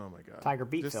 That's it. Oh my god. Tiger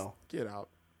beat Just Phil. Get out.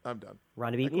 I'm done.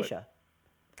 Ronda beat I quit. Misha.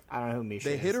 I don't know who Misha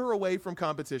They is. hit her away from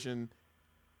competition.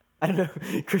 I don't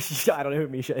know, Chris. I don't know who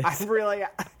Misha is. I really...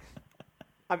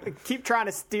 I keep trying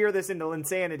to steer this into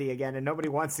Linsanity again, and nobody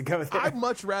wants to go there. I'd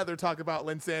much rather talk about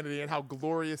Linsanity and how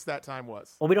glorious that time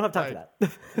was. Well, we don't have time for that.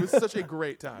 It was such a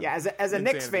great time. Yeah, as a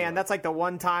Knicks Insanity fan, was. that's like the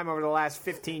one time over the last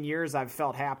 15 years I've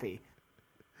felt happy.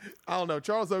 I don't know.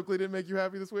 Charles Oakley didn't make you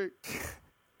happy this week?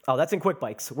 Oh, that's in quick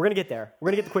bites. We're gonna get there. We're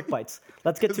gonna get the quick bites.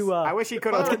 Let's get to. I wish he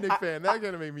could I'm a have. Knicks fan. That's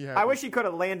going to make me happy. I wish he could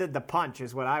have landed the punch.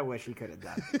 Is what I wish he could have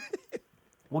done.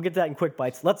 We'll get to that in quick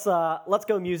bites. Let's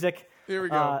go music. Here we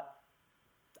go.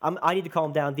 I need to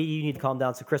calm down. Dee, you need to calm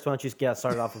down. So, Chris, why don't you just get us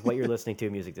started off with what you're listening to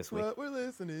music this week? What we're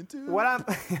listening to. What I'm,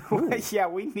 yeah,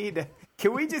 we need to.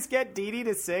 Can we just get Dee Dee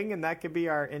to sing, and that could be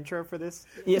our intro for this?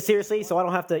 Yeah, seriously. So I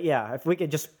don't have to. Yeah, if we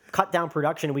could just cut down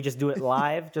production and we just do it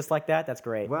live, just like that, that's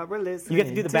great. What we're listening. You get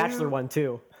to do the Bachelor one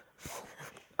too.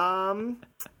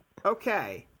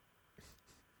 Okay.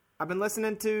 I've been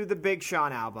listening to the Big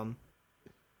Sean album,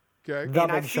 Okay. The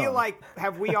and I Big feel Sean. like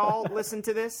have we all listened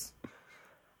to this?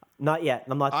 Not yet.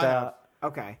 I'm not. I have.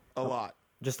 Okay. A lot.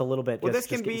 Just a little bit. Well, just,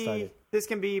 this just can getting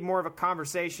started. be more of a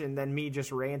conversation than me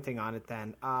just ranting on it.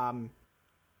 Then, I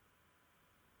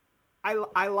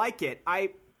like it.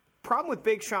 Problem with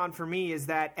Big Sean for me is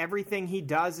that everything he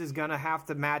does is gonna have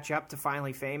to match up to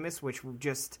Finally Famous, which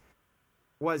just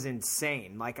was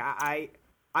insane. Like I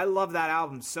love that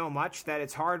album so much that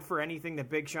it's hard for anything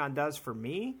that Big Sean does for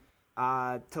me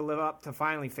to live up to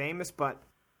Finally Famous. But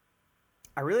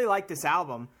I really like this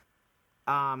album.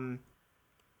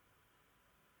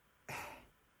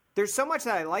 There's so much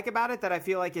that I like about it that I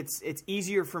feel like it's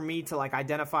easier for me to like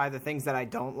identify the things that I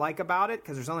don't like about it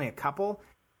because there's only a couple.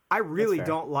 I really fair.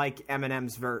 don't like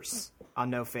Eminem's verse on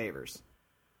No Favors.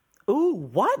 Ooh,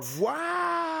 what?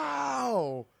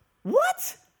 Wow.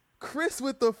 What? Chris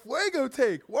with the Fuego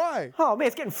take. Why? Oh man,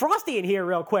 it's getting frosty in here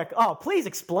real quick. Oh, please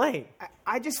explain.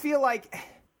 I just feel like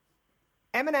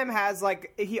Eminem has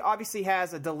like he obviously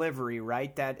has a delivery,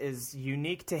 right, that is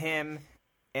unique to him,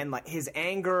 and like his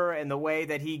anger and the way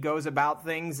that he goes about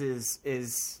things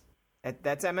is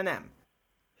that's Eminem.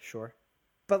 Sure,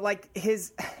 But like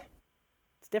it's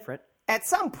different. at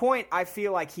some point I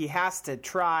feel like he has to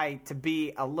try to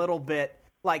be a little bit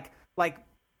like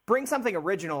bring something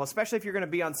original, especially if you're going to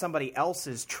be on somebody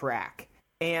else's track.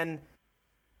 And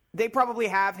they probably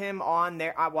have him on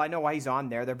there. Well, I know why he's on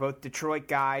there. They're both Detroit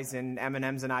guys, and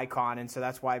Eminem's an icon, and so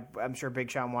that's why I'm sure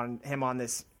Big Sean wanted him on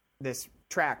this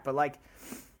track. But like,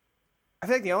 I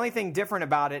feel like the only thing different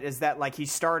about it is that like he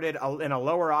started in a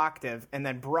lower octave and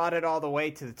then brought it all the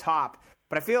way to the top.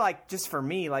 But I feel like just for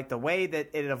me, like the way that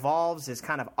it evolves is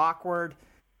kind of awkward,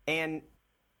 and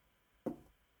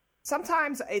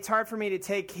sometimes it's hard for me to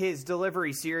take his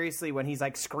delivery seriously when he's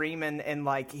like screaming and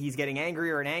like he's getting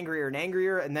angrier and angrier and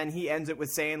angrier, and then he ends it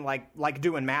with saying like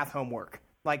doing math homework.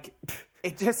 Like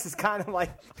it just is kind of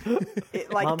like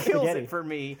it like Mom's kills spaghetti. it for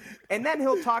me. And then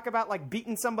he'll talk about like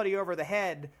beating somebody over the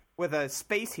head with a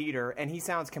space heater, and he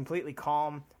sounds completely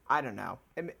calm. I don't know.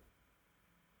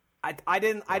 I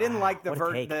didn't like the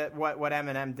what a take. what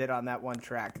Eminem did on that one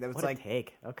track. That was What like a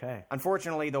take. Okay.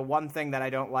 unfortunately, the one thing that I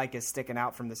don't like is sticking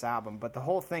out from this album, but the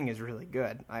whole thing is really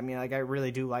good. I mean, like I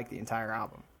really do like the entire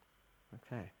album.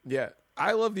 Okay. Yeah,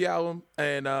 I love the album,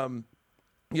 and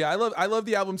yeah, I love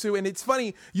the album too. And it's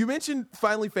funny you mentioned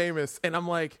Finally Famous, and I'm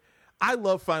like, I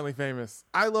love Finally Famous.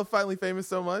 I love Finally Famous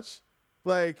so much.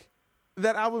 Like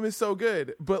that album is so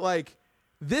good, but like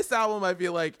this album, I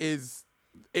feel like is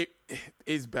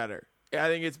better. I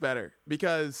think it's better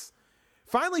because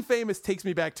Finally Famous takes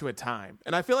me back to a time,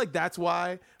 and I feel like that's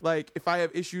why, like, if I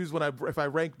have issues if I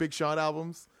rank Big Sean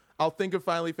albums, I'll think of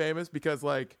Finally Famous because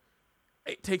like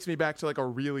it takes me back to like a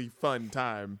really fun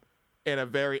time and a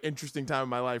very interesting time in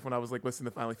my life when I was like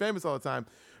listening to Finally Famous all the time.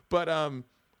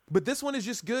 But this one is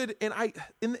just good, and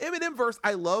in the Eminem verse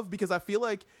I love because I feel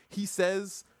like he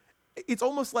says it's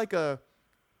almost like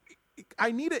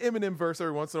I need an Eminem verse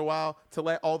every once in a while to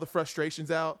let all the frustrations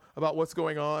out about what's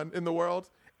going on in the world.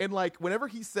 And like whenever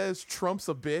he says Trump's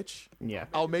a bitch, Yeah.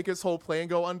 I'll make his whole plan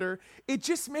go under. It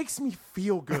just makes me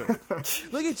feel good.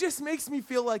 Like it just makes me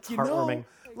feel like, you know, heartwarming.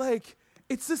 like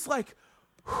it's just like,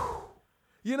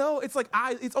 you know, it's like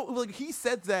it's like he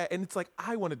said that, and it's like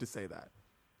I wanted to say that.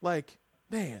 Like,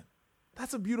 man,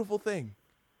 that's a beautiful thing.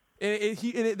 And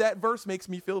that verse makes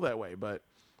me feel that way, but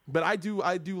I do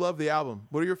love the album.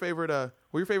 What are your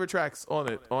favorite tracks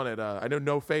on it? I know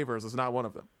No Favors is not one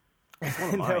of them.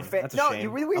 No, That's a no, shame. the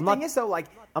really weird I'm thing not- is though, like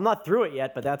I'm not through it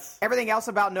yet, but that's everything else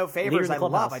about No Leader Favors in the I love.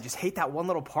 Clubhouse. I just hate that one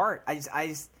little part. I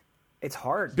just it's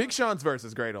hard. Big Sean's verse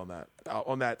is great on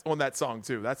that song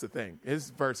too. That's the thing.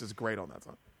 His verse is great on that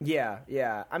song.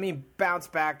 Yeah. I mean, Bounce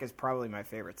Back is probably my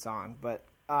favorite song, but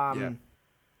Yeah.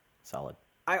 solid.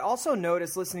 I also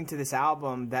noticed listening to this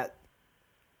album that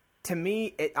to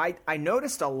me, I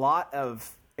noticed a lot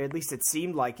of, at least it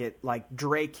seemed like it, like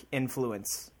Drake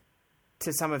influence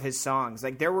to some of his songs.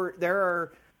 Like there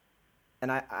are,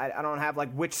 and I don't have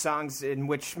like which songs in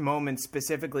which moments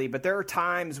specifically, but there are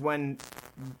times when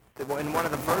in one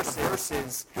of the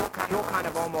verses he'll kind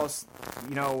of almost,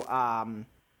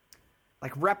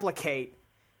 like replicate,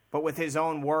 but with his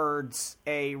own words,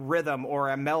 a rhythm or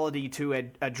a melody to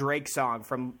a Drake song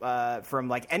from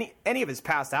like any of his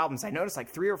past albums. I noticed like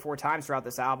 3 or 4 times throughout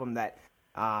this album that,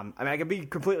 I could be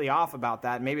completely off about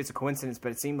that. Maybe it's a coincidence,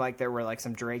 but it seemed like there were like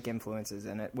some Drake influences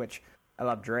in it, which I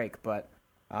love Drake, but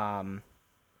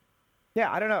yeah,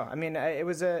 I don't know. I mean,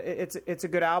 it's a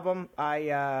good album.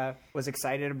 I was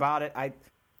excited about it.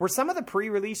 Were some of the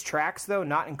pre-release tracks though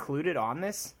not included on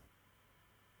this?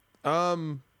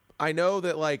 I know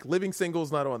that like Living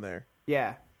Single's not on there.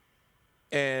 Yeah.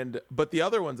 But the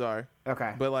other ones are.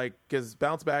 Okay. But like, because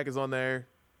Bounce Back is on there,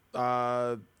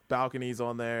 Balcony's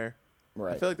on there.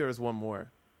 Right. I feel like there was one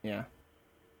more. Yeah.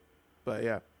 But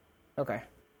yeah. Okay.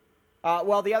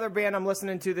 Well, the other band I'm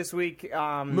listening to this week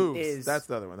Moves. is... That's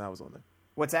the other one. That was on there.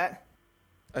 What's that?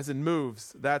 I said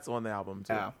Moves. That's on the album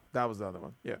too. Oh. That was the other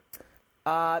one.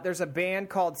 Yeah. There's a band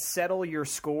called Settle Your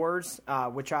Scores,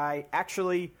 which I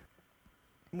actually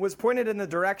was pointed in the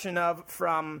direction of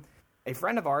from a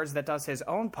friend of ours that does his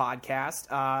own podcast,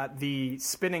 the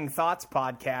Spinning Thoughts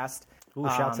podcast. Ooh,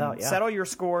 shouts out, yeah. Settle Your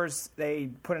Scores.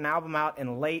 They put an album out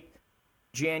in late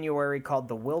January called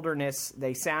The Wilderness.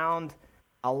 They sound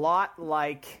a lot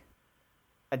like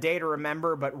A Day to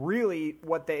Remember, but really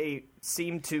what they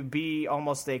seem to be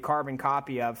almost a carbon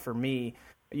copy of for me.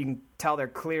 You can tell they're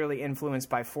clearly influenced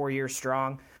by 4 Year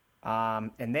Strong.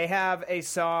 And they have a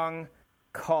song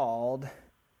called,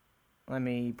 let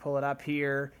me pull it up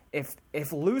here.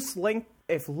 If loose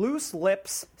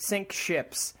lips sink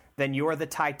ships, then you're the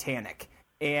Titanic.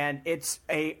 And it's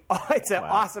an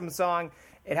awesome song.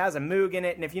 It has a moog in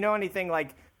it. And if you know anything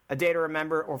like A Day to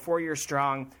Remember or 4 Year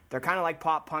Strong, they're kind of like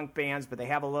pop punk bands, but they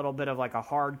have a little bit of like a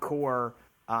hardcore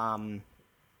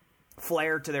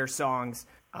flair to their songs.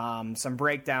 Some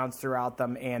breakdowns throughout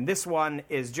them, and this one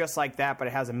is just like that, but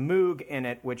it has a moog in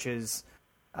it, which is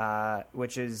a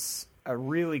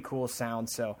really cool sound.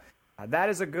 So that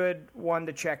is a good one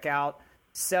to check out.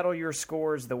 Settle Your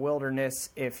Scores, The Wilderness.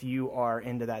 If you are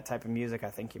into that type of music, I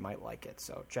think you might like it.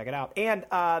 So check it out. And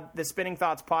the Spinning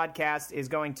Thoughts podcast is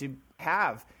going to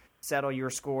have Settle Your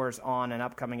Scores on an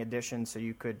upcoming edition, so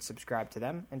you could subscribe to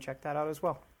them and check that out as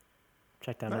well.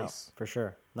 Check that Nice. out for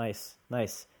sure. Nice.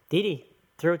 Didi,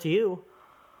 throw it to you.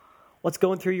 What's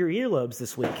going through your earlobes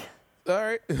this week? All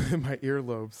right. My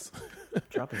earlobes.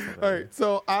 Dropping something. All right,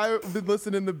 so I've been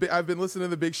listening to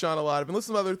the Big Sean a lot. I've been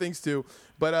listening to other things too,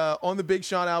 but on the Big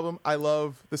Sean album, I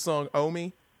love the song "Owe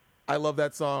Me." I love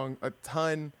that song a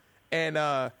ton,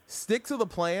 and "Stick to the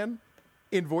Plan"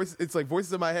 in voice. It's like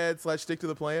Voices in My Head / "Stick to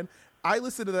the Plan." I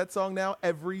listen to that song now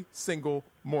every single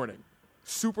morning,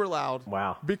 super loud.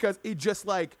 Wow. Because it just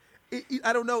like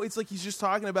I don't know. It's like he's just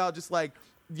talking about just like,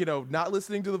 not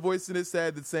listening to the voice in his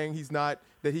head that's saying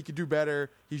that he could do better.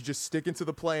 He's just sticking to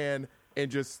the plan and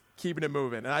just keeping it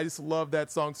moving. And I just love that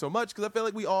song so much because I feel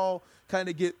like we all kind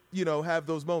of get, have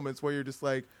those moments where you're just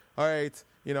like, all right,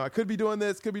 I could be doing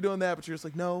this, could be doing that, but you're just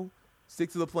like, no, stick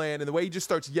to the plan. And the way he just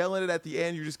starts yelling it at the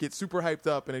end, you just get super hyped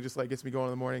up, and it just like gets me going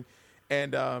in the morning.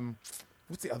 And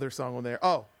what's the other song on there?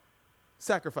 Oh,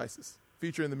 Sacrifices,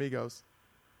 featuring the Migos.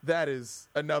 That is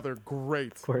another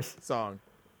great song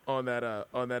on that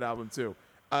album too.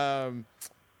 I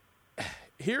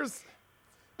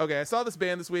saw this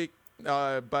band this week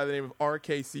by the name of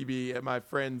RKCB at my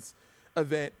friend's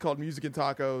event called Music and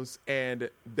Tacos, and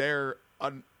they're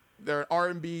an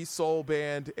R&B soul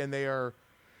band, and they are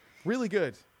really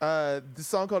good. The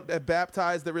song called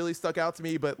Baptized that really stuck out to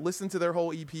me, but listen to their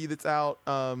whole EP that's out.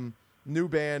 New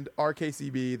band,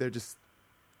 RKCB. They're just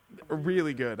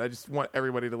really good. I just want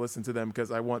everybody to listen to them because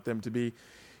I want them to be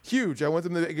huge. I want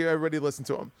them to get everybody to listen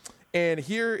to them. And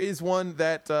here is one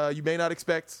that you may not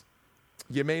expect.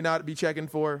 You may not be checking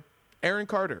for. Aaron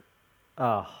Carter.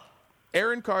 Oh.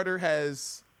 Aaron Carter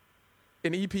has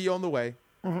an EP on the way.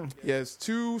 Mm-hmm. He has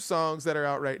 2 songs that are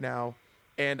out right now.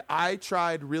 And I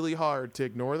tried really hard to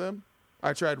ignore them.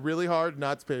 I tried really hard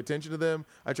not to pay attention to them.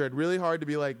 I tried really hard to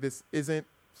be like, this isn't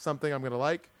something I'm going to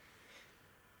like.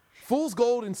 Fool's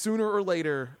Gold and Sooner or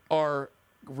Later are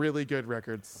really good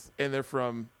records. And they're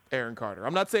from Aaron Carter.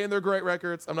 I'm not saying they're great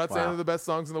records. I'm not saying they're the best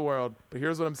songs in the world. But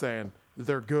here's what I'm saying.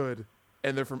 They're good.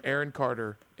 And they're from Aaron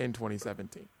Carter in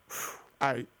 2017.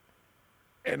 I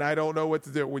don't know what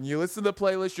to do. When you listen to the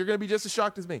playlist, you're going to be just as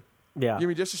shocked as me. Yeah. You're going to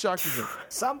be just as shocked as me.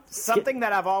 Something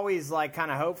that I've always like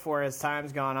kind of hoped for as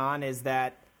time's gone on is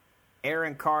that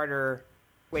Aaron Carter.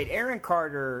 Wait, Aaron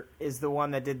Carter is the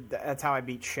one that did. That's How I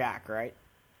Beat Shaq, right?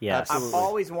 Yes. Absolutely. I've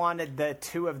always wanted the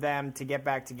two of them to get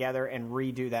back together and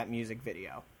redo that music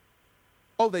video.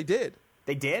 Oh, they did.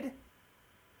 They did?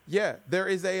 Yeah,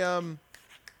 there's a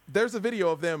video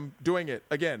of them doing it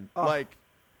again. Oh. Like,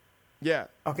 yeah,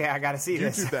 Okay, I got to see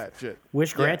this. YouTube that shit.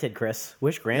 Wish granted, Chris.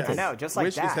 Wish granted. I know, just like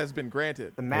Wish that. has been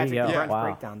granted. The Magic There you go. Crunch Wow.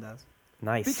 breakdown does.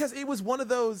 Nice. Because it was one of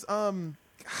those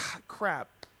crap.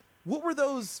 What were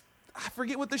those? I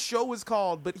forget what the show was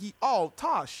called, but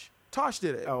Tosh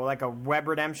did it. Oh, like a web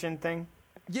redemption thing?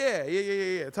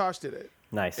 Yeah. Tosh did it,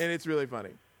 nice. and it's really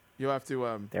funny. You'll have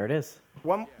to There it is.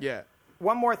 One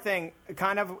more thing,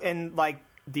 kind of in like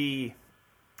the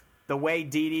way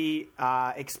Dee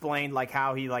explained like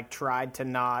how he like tried to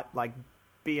not like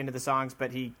be into the songs,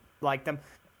 but he liked them.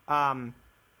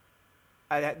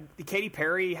 Katy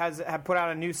Perry have put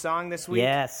out a new song this week.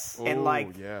 Yes. And Oh,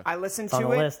 like yeah. I listened It's on to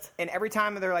the it, list. and every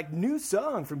time they're like new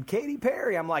song from Katy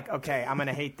Perry, I'm like, okay, I'm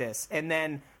gonna hate this. And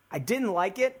then I didn't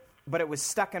like it, but it was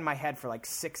stuck in my head for like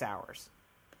 6 hours.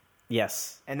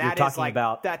 Yes. And You're that talking is like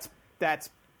about that's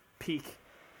peak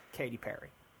Katy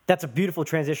Perry. that's a beautiful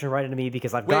transition right into me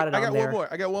because I've Wait, got it I on got there. one more.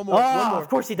 I got one more. Oh, one more. of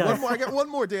course he does. One more. I got one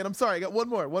more, Dan. I'm sorry. I got one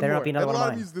more. One Better more. not be another I had a one lot of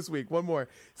of mine. music this week. One more.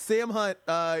 Sam Hunt,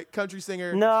 country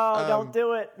singer. No, don't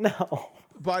do it. No.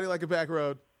 Body Like a Back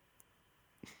Road.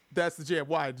 That's the jam.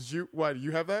 Why do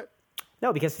you have that?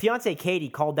 No, because fiance Katie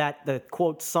called that the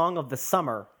quote song of the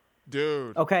summer.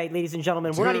 Dude. Okay, ladies and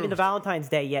gentlemen, we're not even Dude. to Valentine's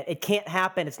Day yet. It can't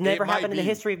happen. It's never might happened in the be.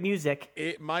 history of music.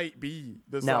 It might be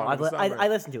the No, song of the summer. I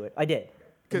listened to it. I did.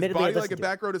 Because Admittedly, I Body Like a listened to it.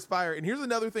 Back Road is fire. And here's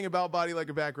another thing about Body Like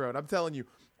a Back Road. I'm telling you,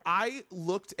 I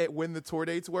looked at when the tour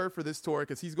dates were for this tour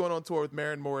because he's going on tour with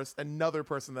Maren Morris, another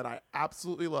person that I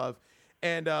absolutely love.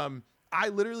 And I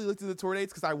literally looked at the tour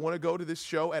dates because I want to go to this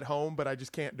show at home, but I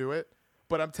just can't do it.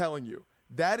 But I'm telling you,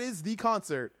 that is the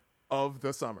concert of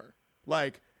the summer.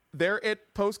 Like, they're at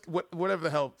whatever the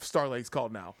hell Star Lake's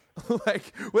called now.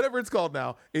 Like, whatever it's called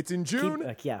now. It's in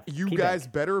June. You Key guys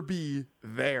Bank. better be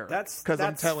there. That's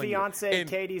I'm telling fiance you. And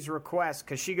Katie's request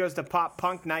because she goes to pop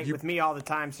punk night with me all the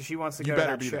time, so she wants to go to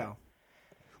better that be show. there.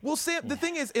 Well, Sam, the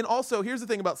thing is, and also here's the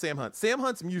thing about Sam Hunt. Sam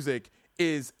Hunt's music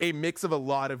is a mix of a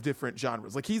lot of different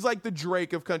genres. Like, he's like the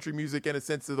Drake of country music in a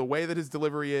sense of the way that his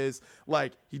delivery is.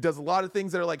 Like, he does a lot of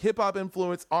things that are like hip hop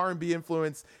influence, R&B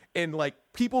influence, and like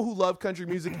people who love country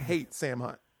music hate Sam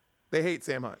Hunt. They hate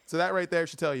Sam Hunt. So that right there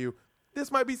should tell you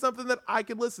this might be something that I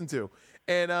could listen to.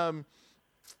 And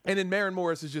then Maren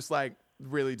Morris is just like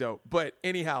really dope. But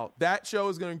anyhow, that show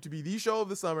is going to be the show of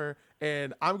the summer,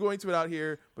 and I'm going to it out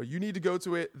here, but you need to go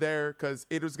to it there because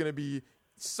it is going to be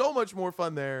so much more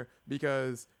fun there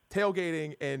because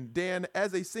tailgating. And Dan,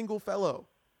 as a single fellow,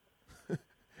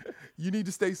 you need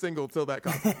to stay single till that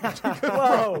concert.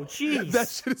 Whoa, jeez. That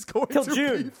shit is going Till to be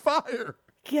June. fire.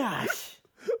 Gosh.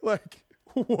 Like,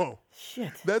 whoa.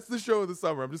 Shit. That's the show of the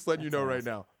summer. I'm just letting you know right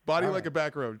now. Body Like a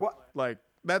Back Road. What? Like,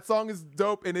 that song is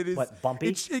dope, and it is. What, bumpy?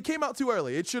 It came out too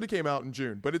early. It should have came out in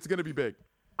June, but it's going to be big.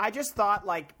 I just thought,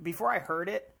 like, before I heard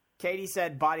it, Katie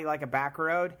said Body Like a Back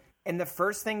Road, and the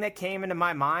first thing that came into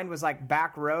my mind was, like,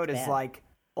 Back Road is, Bad. like,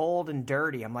 old and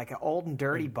dirty. I'm like, an old and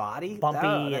dirty body? Bumpy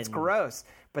Oh, that's and gross.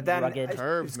 But then rugged.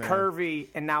 Curves, it's man. curvy,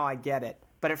 and now I get it.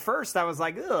 But at first, I was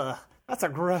like, ugh, that's a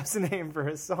gross name for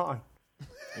a song.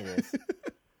 It is.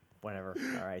 Whatever.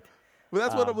 All right. Well,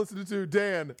 that's what I'm listening to.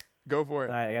 Dan, go for it.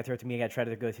 All right, I got to throw it to me. I got to try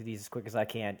to go through these as quick as I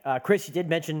can. Chris, you did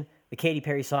mention the Katy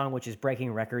Perry song, which is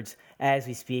breaking records as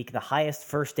we speak. The highest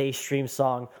first-day stream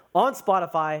song on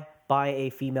Spotify by a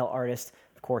female artist.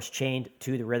 Of course, Chained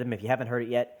to the Rhythm. If you haven't heard it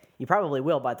yet, you probably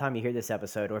will by the time you hear this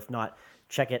episode. Or if not,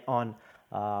 check it on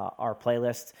our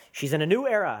playlist. She's in a new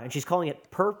era, and she's calling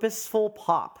it Purposeful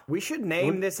Pop. We should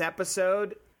name this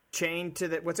episode Chained to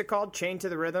the... What's it called? Chained to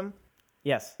the Rhythm?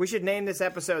 Yes. We should name this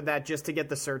episode that just to get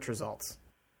the search results.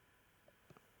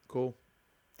 Cool.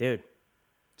 Dude,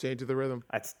 Change to the rhythm.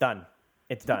 it's done.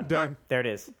 It's done. Done. There it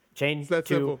is. Chained that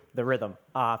to simple. the Rhythm.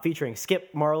 Featuring Skip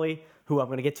Marley, who I'm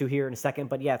going to get to here in a second.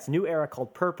 But yeah, it's a new era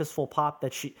called Purposeful Pop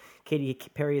that Katy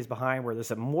Perry is behind, where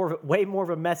there's way more of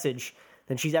a message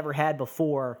than she's ever had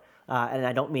before. And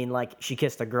I don't mean like she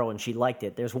kissed a girl and she liked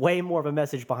it. There's way more of a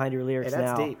message behind her lyrics Hey,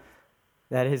 that's now. deep.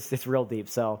 It's real deep.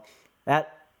 So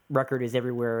that record is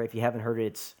everywhere. If you haven't heard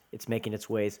it, it's making its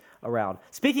ways around.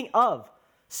 Speaking of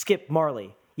Skip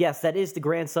Marley, yes, that is the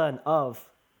grandson of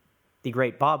the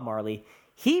great Bob Marley.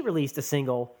 He released a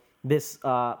single this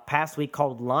past week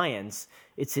called Lions.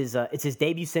 It's his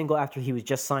debut single after he was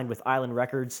just signed with Island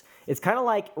Records. It's kind of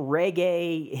like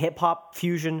reggae, hip-hop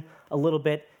fusion a little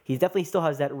bit. He definitely still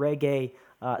has that reggae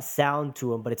sound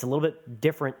to him, but it's a little bit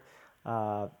different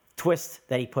twist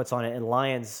that he puts on it. And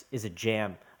Lions is a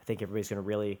jam. I think everybody's going to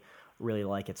really, really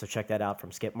like it. So check that out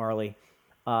from Skip Marley.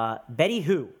 Betty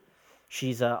Who.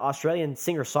 She's an Australian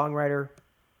singer-songwriter,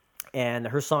 and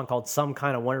her song called Some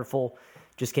Kind of Wonderful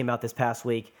just came out this past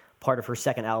week, part of her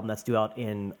second album that's due out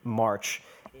in March.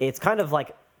 It's kind of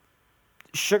like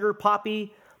sugar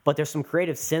poppy, but there's some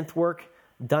creative synth work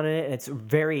done in it, and it's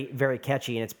very, very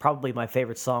catchy, and it's probably my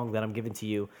favorite song that I'm giving to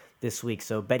you this week.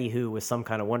 So Betty Who with Some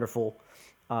Kind of Wonderful.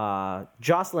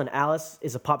 Jocelyn Alice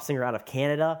is a pop singer out of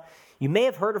Canada. You may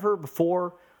have heard of her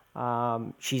before.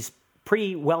 She's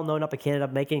pretty well known up in Canada,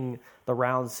 making the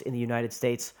rounds in the United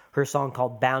States. Her song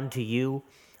called Bound to You,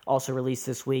 also released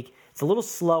this week. It's a little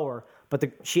slower, but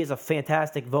she has a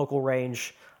fantastic vocal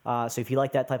range. So if you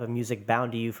like that type of music,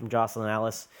 Bound to You from Jocelyn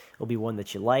Alice will be one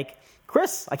that you like.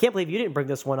 Chris, I can't believe you didn't bring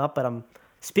this one up, but I'm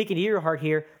speaking to your heart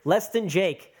here. Less Than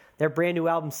Jake, their brand new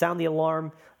album, Sound the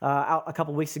Alarm, out a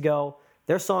couple weeks ago.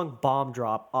 Their song Bomb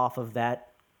Drop off of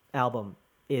that album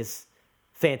is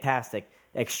fantastic.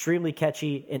 Extremely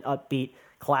catchy and upbeat.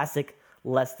 Classic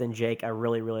Less Than Jake. I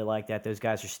really, really like that. Those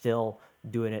guys are still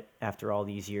doing it after all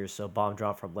these years. So Bomb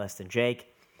Drop from Less Than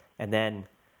Jake. And then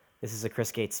this is a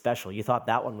Chris Gates special. You thought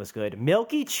that one was good.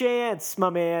 Milky Chance, my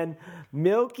man.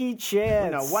 Milky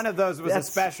Chance. No, one of those was a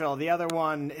special. The other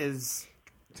one is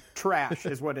trash,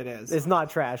 is what it is. It's not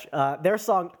trash. Their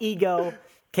song Ego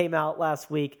came out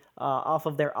last week off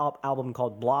of their album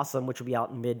called Blossom, which will be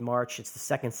out in mid-March. It's the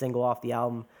second single off the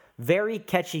album. Very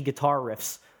catchy guitar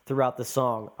riffs throughout the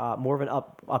song. More of an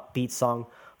upbeat song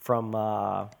from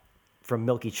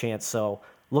Milky Chance. So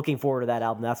looking forward to that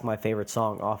album. That's my favorite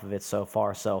song off of it so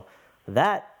far. So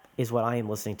that is what I am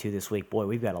listening to this week. Boy,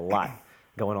 we've got a lot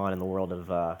going on in the world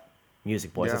of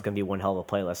music, boys. Yeah. It's going to be one hell of a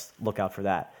playlist. Look out for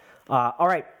that. All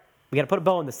right, we got to put a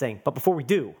bow on this thing. But before we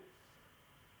do,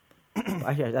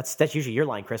 that's usually your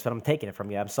line, Chris, but I'm taking it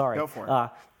from you. I'm sorry. Go for it.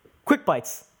 Quick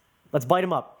bites. Let's bite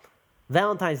them up.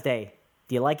 Valentine's Day.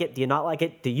 Do you like it? Do you not like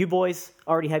it? Do you boys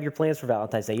already have your plans for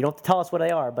Valentine's Day? You don't have to tell us what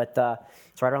they are, but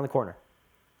it's right around the corner.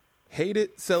 Hate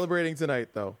it celebrating tonight,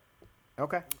 though.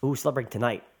 Okay. Ooh, celebrating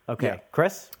tonight. Okay. Yeah.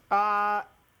 Chris? I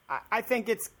think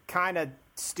it's kind of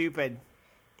stupid.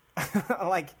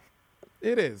 Like,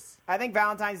 It is. I think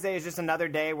Valentine's Day is just another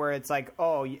day where it's like,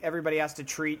 oh, everybody has to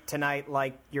treat tonight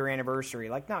like your anniversary.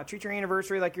 Like, no, treat your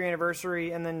anniversary like your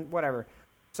anniversary, and then whatever.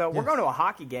 So we're going to a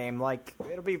hockey game. Like,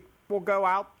 we'll go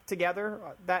out together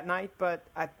that night, but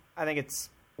I think it's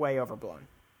way overblown.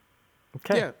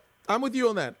 Okay. Yeah, I'm with you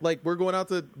on that. Like, we're going out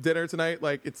to dinner tonight.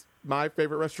 Like, it's my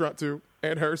favorite restaurant, too,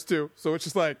 and hers, too. So it's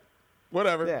just like,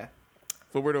 whatever. Yeah.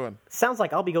 That's what we're doing. Sounds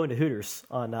like I'll be going to Hooters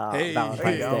on Hey, Valentine's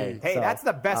there you go. Day. Hey, So, that's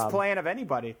the best plan of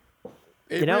anybody.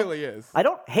 It you know, really is. I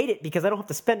don't hate it because I don't have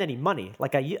to spend any money.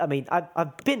 Like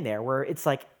I've been there where it's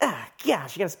like, gosh, you got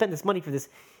to spend this money for this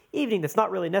evening that's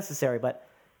not really necessary. But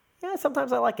yeah,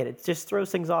 sometimes I like it. It just throws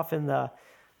things off in the.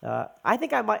 I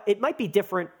think it might be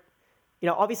different. You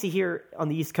know, obviously here on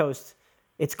the East Coast,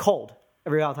 it's cold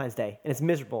every Valentine's Day and it's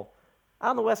miserable. Out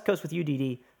on the West Coast with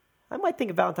UDD, I might think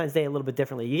of Valentine's Day a little bit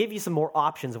differently. You give you some more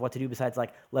options of what to do besides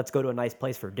like, let's go to a nice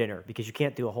place for dinner because you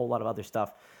can't do a whole lot of other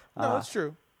stuff. No, that's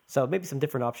true. So maybe some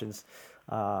different options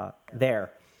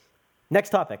there. Next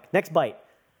topic, next bite.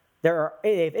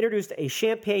 They've introduced a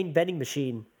champagne vending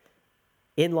machine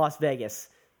in Las Vegas.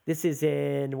 This is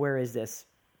where is this?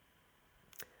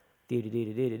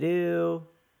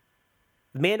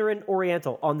 Mandarin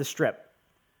Oriental on the Strip.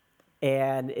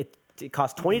 And it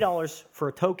costs $20 for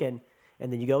a token,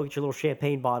 and then you go get your little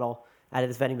champagne bottle out of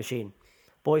this vending machine.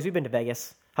 Boys, we've been to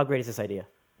Vegas. How great is this idea?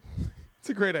 It's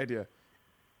a great idea.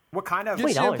 What kind of Get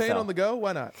 $20 champagne though. on the go?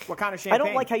 Why not? what kind of champagne? I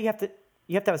don't like how you have to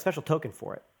have a special token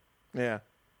for it. Yeah.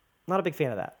 Not a big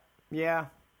fan of that. Yeah,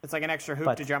 it's like an extra hoop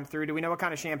But- to jump through. Do we know what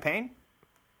kind of champagne?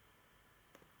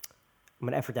 I'm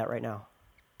going to effort that right now.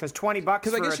 Because $20 for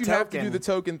Because I guess a you'd token. have to do the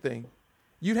token thing.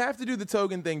 You'd have to do the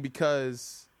token thing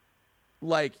because,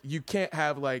 like, you can't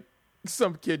have, like,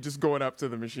 some kid just going up to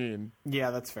the machine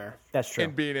Yeah, that's fair. That's true.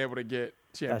 and being able to get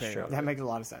champagne. true. out of That it. makes a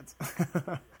lot of sense.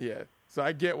 Yeah. So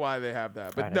I get why they have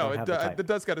that. But Right, I no, don't have the type. it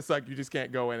does kind of suck. You just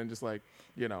can't go in and just, like,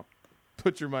 you know,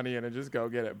 put your money in and just go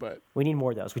get it. But We need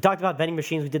more of those. We talked about vending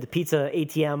machines. We did the pizza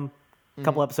ATM a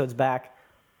couple episodes back.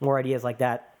 More ideas like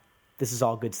that. This is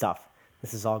all good stuff.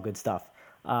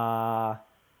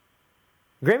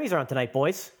 Grammys are on tonight,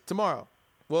 boys. tomorrow.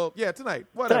 Well, yeah, tonight.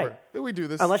 Whatever. Tonight. We do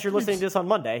this. Unless you're listening to this on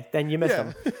Monday, then you missed Yeah.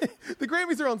 them. The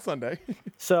Grammys are on Sunday.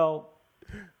 So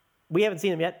we haven't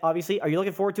seen them yet, obviously. Are you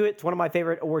looking forward to it? It's one of my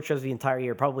favorite award shows of the entire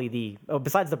year. Probably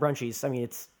besides the brunchies. I mean,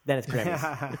 it's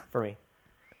Grammys for me.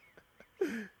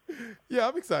 Yeah,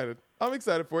 I'm excited. I'm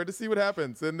excited for it to see what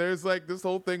happens. And there's like this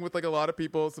whole thing with like a lot of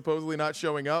people supposedly not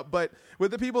showing up, but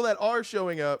with the people that are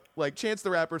showing up, like Chance the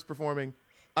Rapper's performing,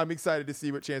 I'm excited to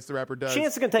see what Chance the Rapper does.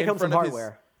 Chance is gonna take home some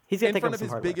hardware. He's gonna take home some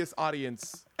hardware. In front of his biggest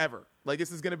audience ever. Like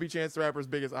this is gonna be Chance the Rapper's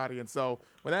biggest audience. So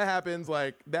when that happens,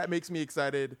 like that makes me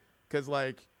excited because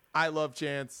like I love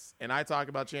Chance and I talk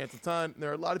about Chance a ton.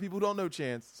 There are a lot of people who don't know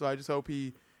Chance, so I just hope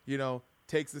he,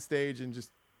 takes the stage and just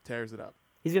tears it up.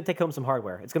 He's going to take home some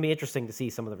hardware. It's going to be interesting to see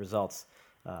some of the results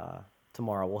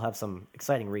tomorrow. We'll have some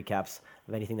exciting recaps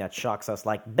of anything that shocks us,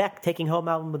 like Beck taking home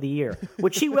Album of the Year,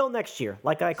 which he will next year,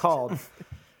 like I called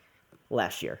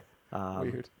last year.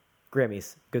 Weird.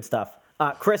 Grammys, good stuff.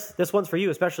 Chris, this one's for you,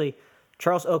 especially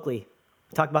Charles Oakley.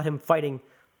 Talk about him fighting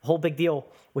a whole big deal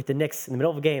with the Knicks in the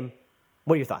middle of a game.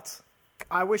 What are your thoughts?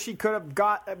 I wish he could have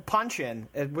got a punch in.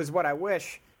 It was what I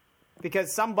wish.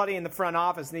 Because somebody in the front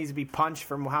office needs to be punched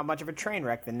from how much of a train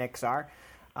wreck the Knicks are.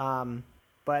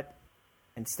 But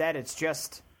instead, it's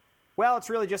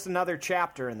really just another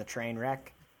chapter in the train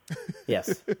wreck.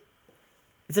 Yes.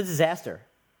 It's a disaster.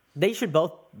 They should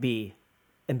both be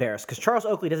embarrassed because Charles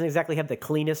Oakley doesn't exactly have the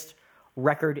cleanest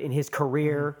record in his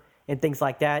career and things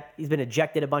like that. He's been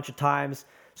ejected a bunch of times.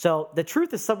 So the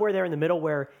truth is somewhere there in the middle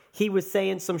where he was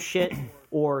saying some shit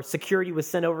or security was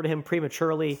sent over to him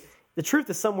prematurely. The truth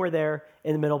is somewhere there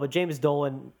in the middle, but James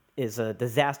Dolan is a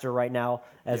disaster right now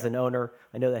as an owner.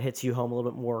 I know that hits you home a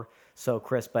little bit more so,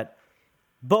 Chris, but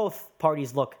both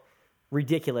parties look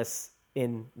ridiculous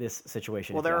in this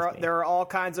situation. Well, there are all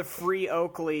kinds of free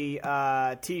Oakley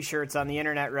T-shirts on the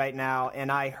internet right now, and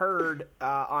I heard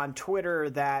on Twitter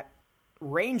that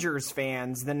Rangers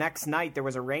fans, the next night there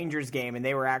was a Rangers game, and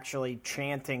they were actually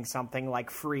chanting something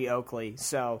like "Free Oakley."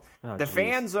 So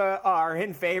fans are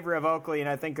in favor of Oakley, and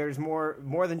I think there's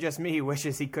more than just me who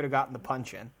wishes he could have gotten the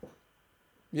punch in.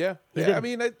 Yeah. I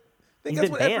mean, I think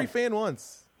that's what every fan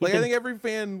wants. I think every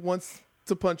fan wants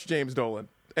to punch James Dolan,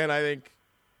 and I think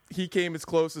he came as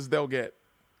close as they'll get.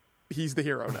 He's the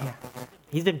hero now.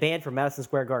 He's been banned from Madison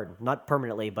Square Garden, not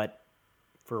permanently, but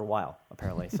for a while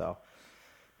apparently. So.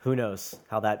 Who knows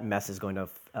how that mess is going to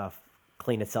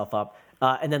clean itself up.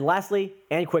 And then lastly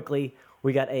and quickly,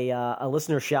 we got a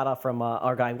listener shout-out from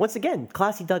our guy. Once again,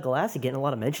 Classy Doug Galassi getting a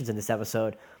lot of mentions in this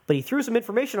episode. But he threw some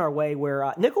information our way where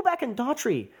Nickelback and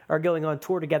Daughtry are going on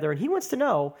tour together. And he wants to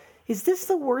know, is this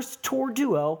the worst tour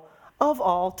duo of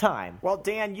all time? Well,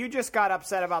 Dan, you just got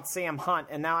upset about Sam Hunt.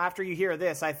 And now after you hear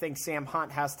this, I think Sam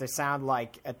Hunt has to sound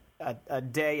like a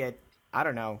day at, I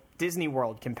don't know, Disney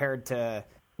World compared to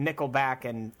Nickelback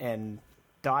and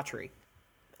Daughtry.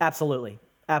 Absolutely.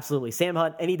 Sam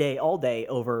Hunt any day, all day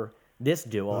over this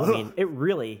duo. I mean,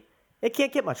 it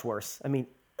can't get much worse. I mean,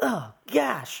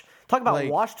 gosh. Talk about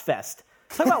Washed Fest.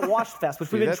 Talk about Washed Fest,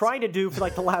 which we've been trying to do for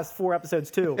like the last 4 episodes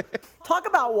too. Talk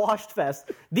about Washed Fest.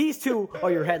 These two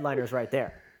are your headliners right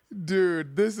there.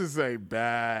 Dude, this is a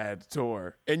bad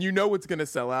tour. And you know it's going to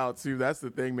sell out too. That's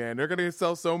the thing, man. They're going to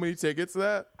sell so many tickets to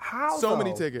that. How, So though?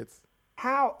 many tickets.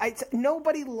 How?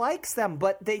 Nobody likes them,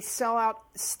 but they sell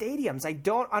out stadiums. I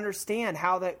don't understand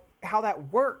how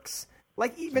that works.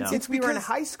 Like, even since we were in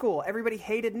high school, everybody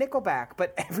hated Nickelback,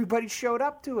 but everybody showed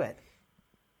up to it.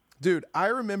 Dude, I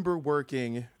remember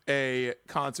working a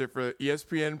concert for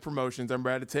ESPN Promotions. I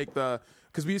remember I had to take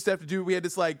because we used to have to we had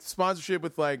this like sponsorship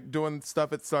with like doing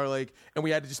stuff at Star Lake, and we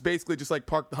had to just basically just like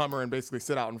park the Hummer and basically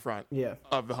sit out in front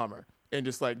of the Hummer and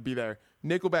just like be there.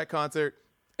 Nickelback concert.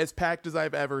 As packed as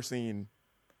I've ever seen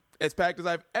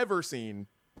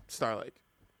Star Lake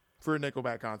for a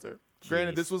Nickelback concert. Jeez.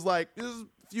 Granted, this was a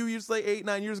few years, like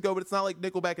 8-9 years ago, but it's not like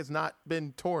Nickelback has not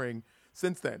been touring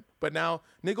since then. But now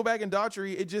Nickelback and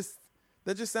Daughtry,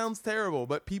 that just sounds terrible.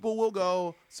 But people will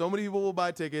go. So many people will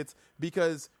buy tickets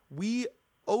because we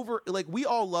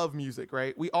all love music,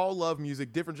 right? We all love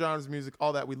music, different genres of music,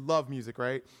 all that. We love music,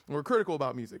 right? And we're critical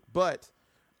about music, but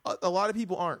a lot of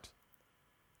people aren't.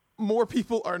 More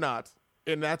people are not,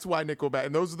 and that's why Nickelback,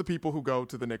 and those are the people who go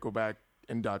to the Nickelback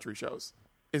and Daughtry shows,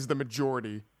 is the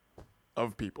majority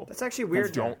of people. That's actually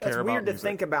weird. That's weird to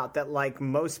think about that. Like,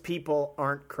 most people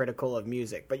aren't critical of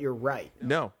music, but you're right.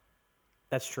 No,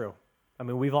 that's true. I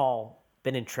mean, we've all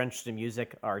been entrenched in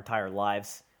music our entire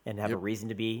lives and have a reason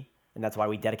to be, and that's why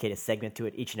we dedicate a segment to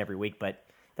it each and every week. But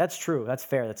that's true. That's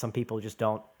fair. That some people just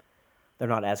don't. They're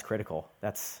not as critical.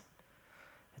 It's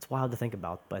wild to think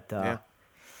about, but.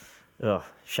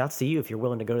 Shouts to you if you're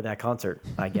willing to go to that concert,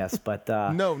 I guess. But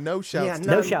no shouts. Yeah,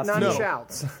 no shouts. None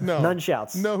shouts. No. None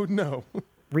shouts. No.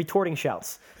 Retorting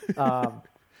shouts. All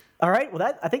right.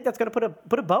 Well, I think that's going to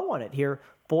put a bow on it here,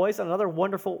 boys. On another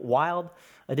wonderful, wild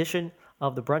edition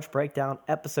of the Brunch Breakdown,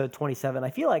 episode 27. I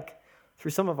feel like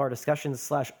through some of our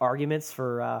discussions / arguments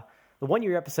for the 1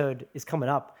 year episode is coming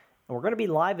up, and we're going to be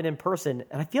live and in person.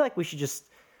 And I feel like we should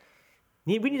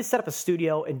we need to set up a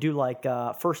studio and do like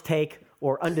First Take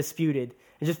or Undisputed,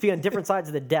 and just be on different sides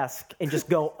of the desk and just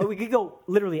go. We could go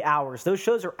literally hours. Those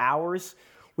shows are hours.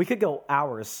 We could go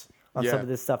hours on some of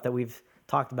this stuff that we've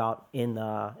talked about in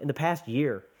the past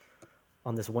year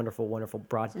on this wonderful, wonderful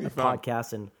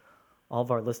podcast, and all of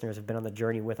our listeners have been on the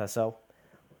journey with us. So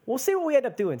we'll see what we end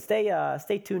up doing.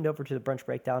 Stay tuned over to the Brunch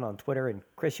Breakdown on Twitter, and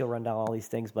Chris, you'll run down all these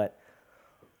things. But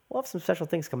we'll have some special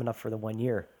things coming up for the 1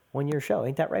 year show.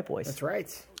 Ain't that right, boys? That's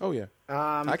right. Oh yeah.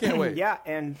 I can't wait. Yeah,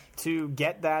 and to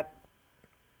get that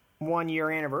 1 year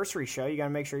anniversary show, you got to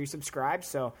make sure you subscribe.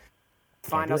 So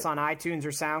find us on iTunes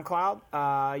or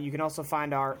SoundCloud. You can also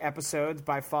find our episodes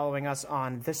by following us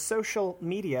on the social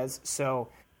medias. So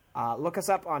look us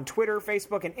up on Twitter,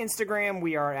 Facebook, and Instagram.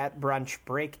 We are at Brunch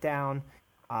Breakdown.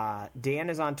 Dan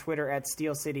is on Twitter at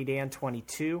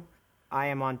SteelCityDan22. I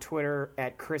am on Twitter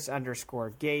at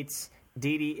Chris_Gates.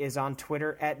 Didi is on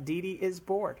Twitter at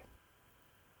DidiIsBored.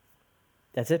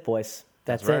 That's it, boys.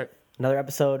 That's right. it. Another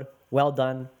episode. Well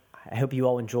done. I hope you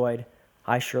all enjoyed.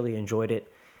 I surely enjoyed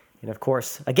it. And of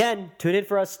course, again, tune in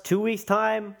for us 2 weeks'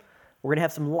 time. We're going to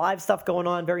have some live stuff going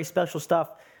on, very special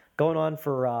stuff going on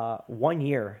for 1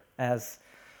 year as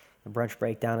the Brunch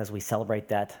Breakdown, as we celebrate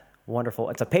that wonderful.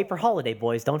 It's a paper holiday,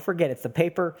 boys. Don't forget, it's the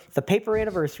paper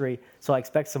anniversary. So I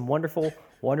expect some wonderful,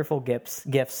 wonderful gifts,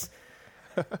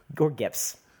 or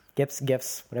gifts,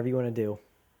 whatever you want to do,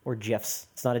 or gifs.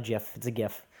 It's not a gif, it's a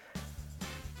gif.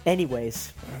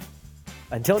 Anyways,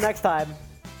 until next time,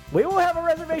 we will have a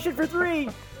reservation for 3.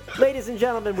 Ladies and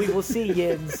gentlemen, we will see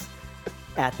yins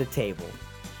at the table.